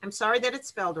 I'm sorry that it's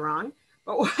spelled wrong,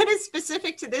 but what is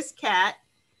specific to this cat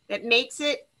that makes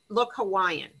it look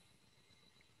Hawaiian?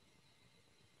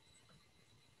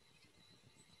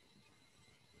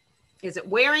 Is it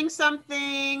wearing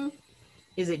something?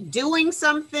 Is it doing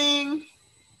something?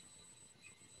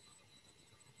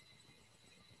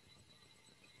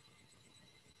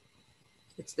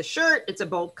 It's the shirt. It's a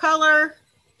bold color.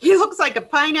 He looks like a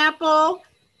pineapple.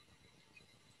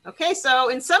 Okay, so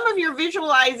in some of your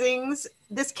visualizings,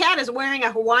 this cat is wearing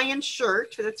a Hawaiian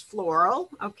shirt that's floral.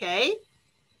 Okay.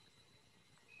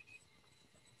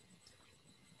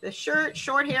 The shirt,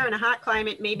 short hair in a hot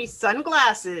climate, maybe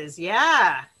sunglasses.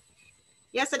 Yeah.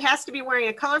 Yes, it has to be wearing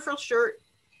a colorful shirt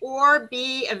or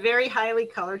be a very highly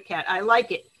colored cat. I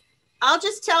like it. I'll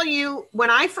just tell you, when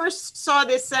I first saw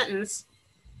this sentence,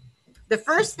 the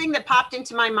first thing that popped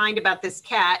into my mind about this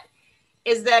cat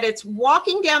is that it's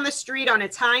walking down the street on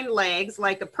its hind legs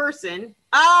like a person.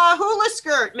 Hula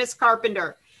skirt, Miss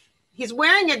Carpenter. He's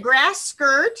wearing a grass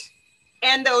skirt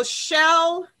and those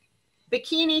shell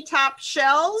bikini top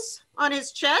shells on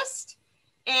his chest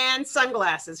and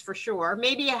sunglasses for sure.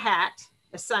 Maybe a hat,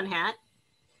 a sun hat,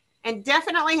 and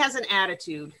definitely has an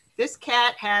attitude. This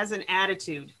cat has an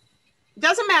attitude. It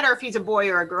doesn't matter if he's a boy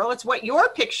or a girl. It's what your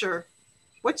picture.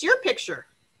 What's your picture?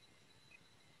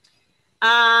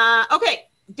 Okay,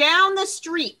 down the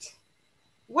street.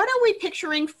 What are we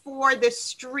picturing for the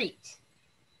street?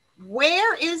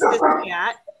 Where is this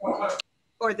cat?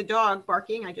 Or the dog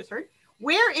barking, I just heard.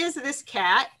 Where is this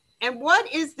cat? And what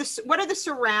are the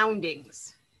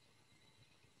surroundings?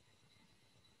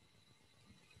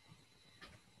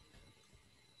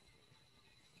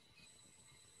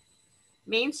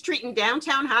 Main Street in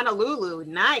downtown Honolulu.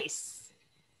 Nice.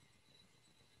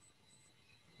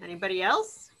 Anybody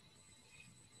else?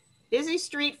 Busy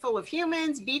street full of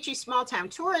humans, beachy small town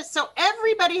tourists. So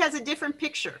everybody has a different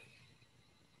picture.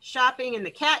 Shopping in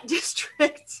the cat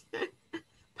district.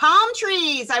 Palm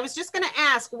trees. I was just going to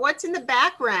ask, what's in the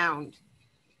background?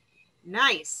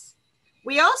 Nice.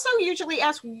 We also usually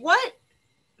ask, what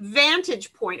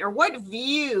vantage point or what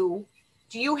view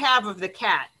do you have of the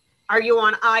cat? Are you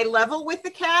on eye level with the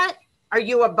cat? Are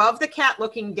you above the cat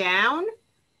looking down?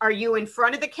 Are you in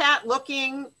front of the cat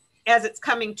looking as it's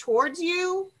coming towards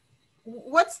you?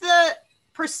 What's the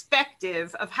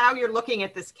perspective of how you're looking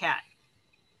at this cat?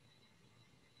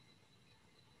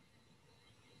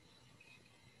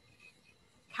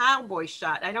 Cowboy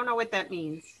shot. I don't know what that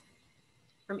means.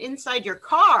 From inside your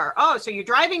car. Oh, so you're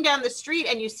driving down the street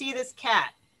and you see this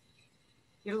cat.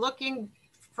 You're looking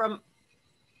from,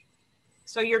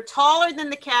 so you're taller than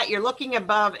the cat. You're looking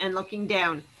above and looking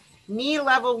down. Knee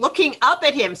level, looking up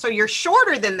at him. So you're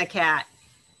shorter than the cat.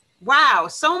 Wow,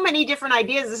 so many different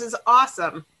ideas. This is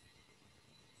awesome.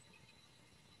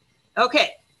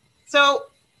 Okay, so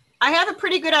I have a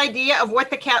pretty good idea of what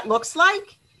the cat looks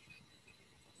like,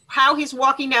 how he's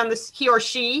walking down this, he or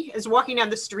she is walking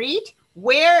down the street,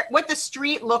 what the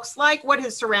street looks like, what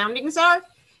his surroundings are.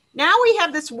 Now we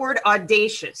have this word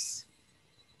audacious.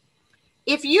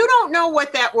 If you don't know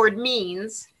what that word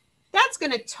means, that's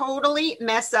going to totally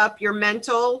mess up your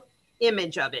mental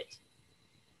image of it.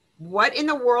 What in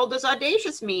the world does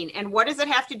audacious mean? And what does it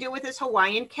have to do with this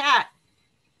Hawaiian cat?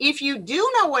 If you do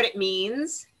know what it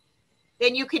means,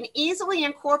 then you can easily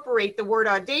incorporate the word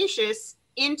audacious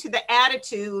into the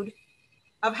attitude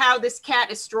of how this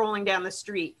cat is strolling down the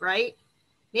street, right?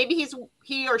 Maybe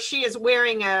he or she is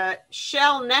wearing a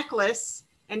shell necklace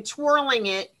and twirling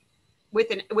it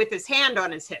with his hand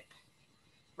on his hip,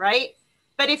 right?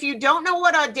 But if you don't know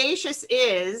what audacious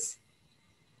is,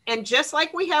 and just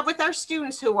like we have with our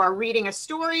students who are reading a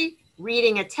story,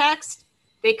 reading a text,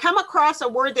 they come across a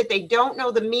word that they don't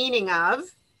know the meaning of,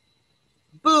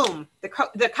 boom,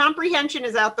 the comprehension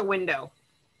is out the window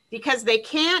because they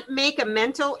can't make a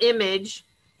mental image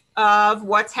of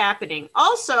what's happening.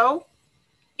 Also,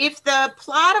 if the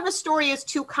plot of a story is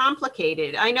too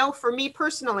complicated, I know for me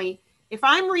personally, if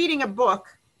I'm reading a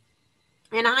book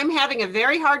and I'm having a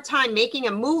very hard time making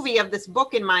a movie of this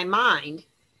book in my mind,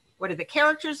 what do the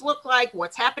characters look like?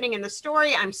 What's happening in the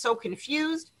story? I'm so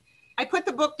confused. I put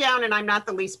the book down and I'm not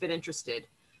the least bit interested.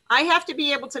 I have to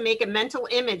be able to make a mental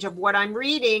image of what I'm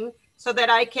reading so that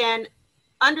I can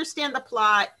understand the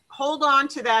plot, hold on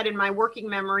to that in my working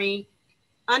memory,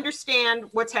 understand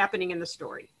what's happening in the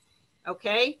story.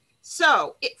 Okay?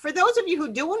 So for those of you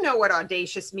who do know what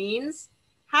audacious means,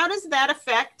 how does that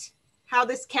affect how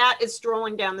this cat is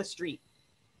strolling down the street?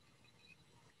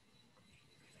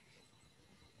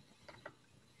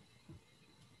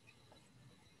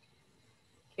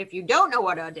 If you don't know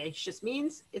what audacious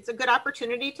means, it's a good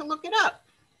opportunity to look it up.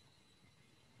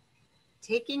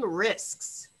 Taking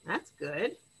risks. That's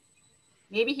good.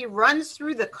 Maybe he runs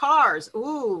through the cars.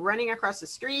 Ooh, running across the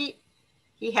street.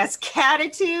 He has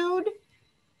catitude.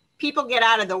 People get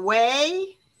out of the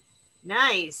way.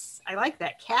 Nice. I like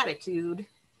that catitude.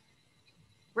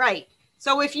 Right.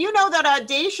 So if you know that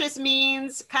audacious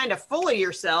means kind of full of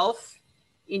yourself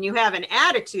and you have an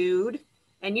attitude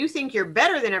and you think you're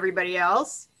better than everybody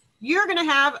else, you're going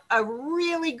to have a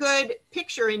really good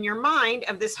picture in your mind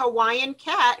of this Hawaiian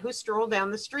cat who strolled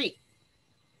down the street.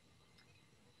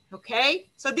 Okay,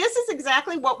 so this is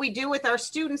exactly what we do with our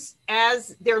students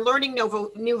as they're learning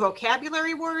new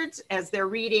vocabulary words, as they're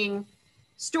reading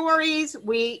stories.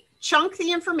 We chunk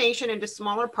the information into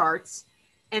smaller parts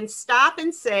and stop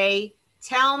and say,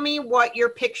 tell me what you're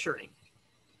picturing.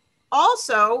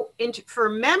 Also, for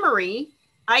memory,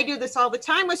 I do this all the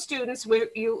time with students where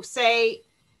you say,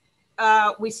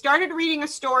 we started reading a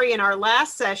story in our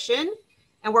last session,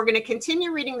 and we're going to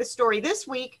continue reading the story this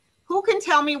week. Who can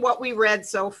tell me what we read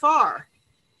so far?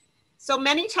 So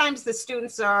many times the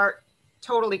students are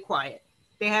totally quiet.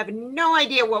 They have no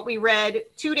idea what we read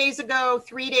 2 days ago,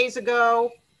 3 days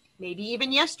ago, maybe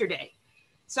even yesterday.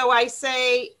 So I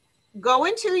say, go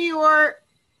into your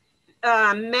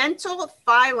mental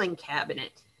filing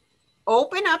cabinet.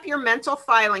 Open up your mental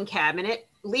filing cabinet,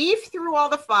 leaf through all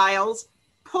the files,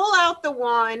 pull out the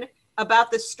one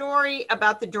about the story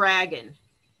about the dragon.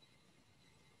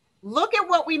 Look at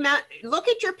what we meant. Look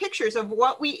at your pictures of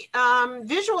what we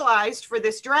visualized for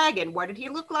this dragon. What did he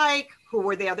look like? Who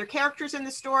were the other characters in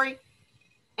the story?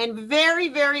 And very,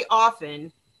 very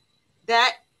often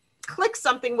that clicks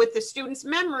something with the student's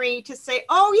memory to say,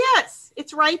 oh yes,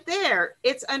 it's right there.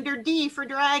 It's under D for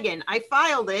dragon. I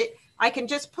filed it. I can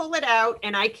just pull it out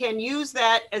and I can use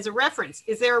that as a reference.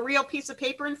 Is there a real piece of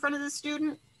paper in front of the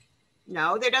student?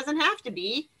 No, there doesn't have to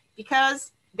be.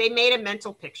 because they made a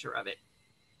mental picture of it.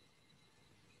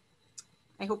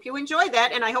 I hope you enjoyed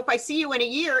that, and I hope I see you in a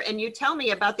year and you tell me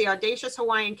about the audacious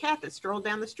Hawaiian cat that strolled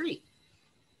down the street.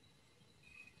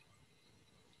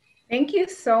 Thank you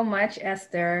so much,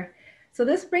 Esther. So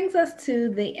this brings us to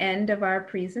the end of our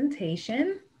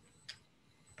presentation,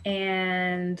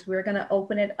 and we're going to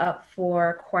open it up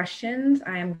for questions.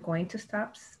 I am going to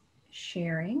stop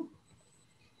sharing.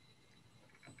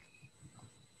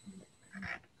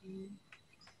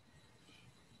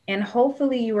 And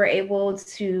hopefully you were able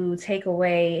to take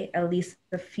away at least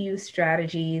a few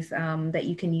strategies that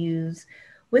you can use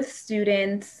with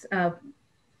students,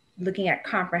 looking at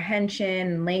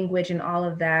comprehension, language, and all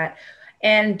of that.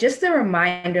 And just a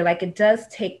reminder, like, it does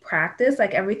take practice,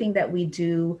 like everything that we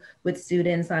do with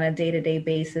students on a day-to-day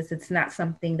basis. It's not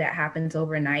something that happens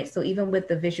overnight. So even with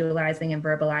the visualizing and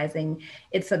verbalizing,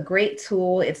 it's a great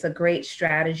tool, it's a great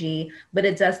strategy, but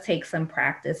it does take some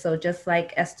practice. So just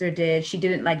like Esther did, she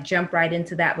didn't like jump right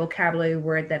into that vocabulary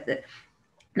word that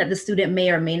the student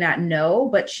may or may not know,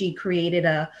 but she created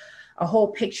a whole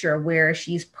picture where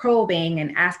she's probing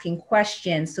and asking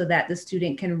questions so that the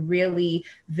student can really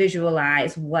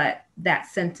visualize what that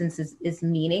sentence is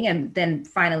meaning, and then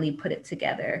finally put it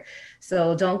together.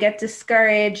 So don't get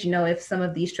discouraged. You know, if some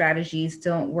of these strategies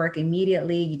don't work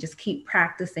immediately, you just keep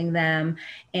practicing them.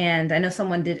 And I know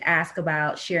someone did ask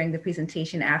about sharing the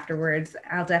presentation afterwards.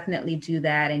 I'll definitely do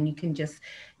that. And you can just,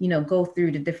 you know, go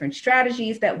through the different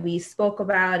strategies that we spoke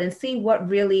about and see what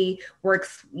really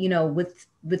works, you know, with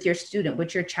your student,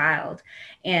 with your child.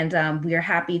 And we are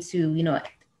happy to, you know,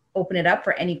 open it up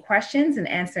for any questions and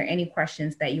answer any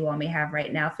questions that you all may have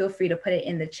right now. Feel free to put it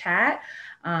in the chat,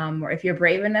 or if you're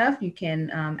brave enough, you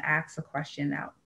can ask a question out